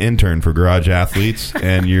wants to intern for Garage Athletes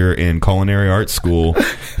and you're in culinary arts school,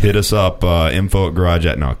 hit us up, info@garage.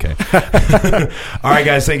 No, okay. All right,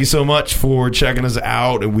 guys. Thank you so much for checking us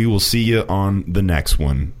out, and we will see you on the next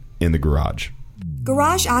one in the garage.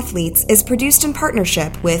 Garage Athletes is produced in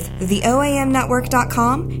partnership with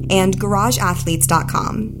theoamnetwork.com and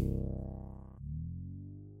garageathletes.com.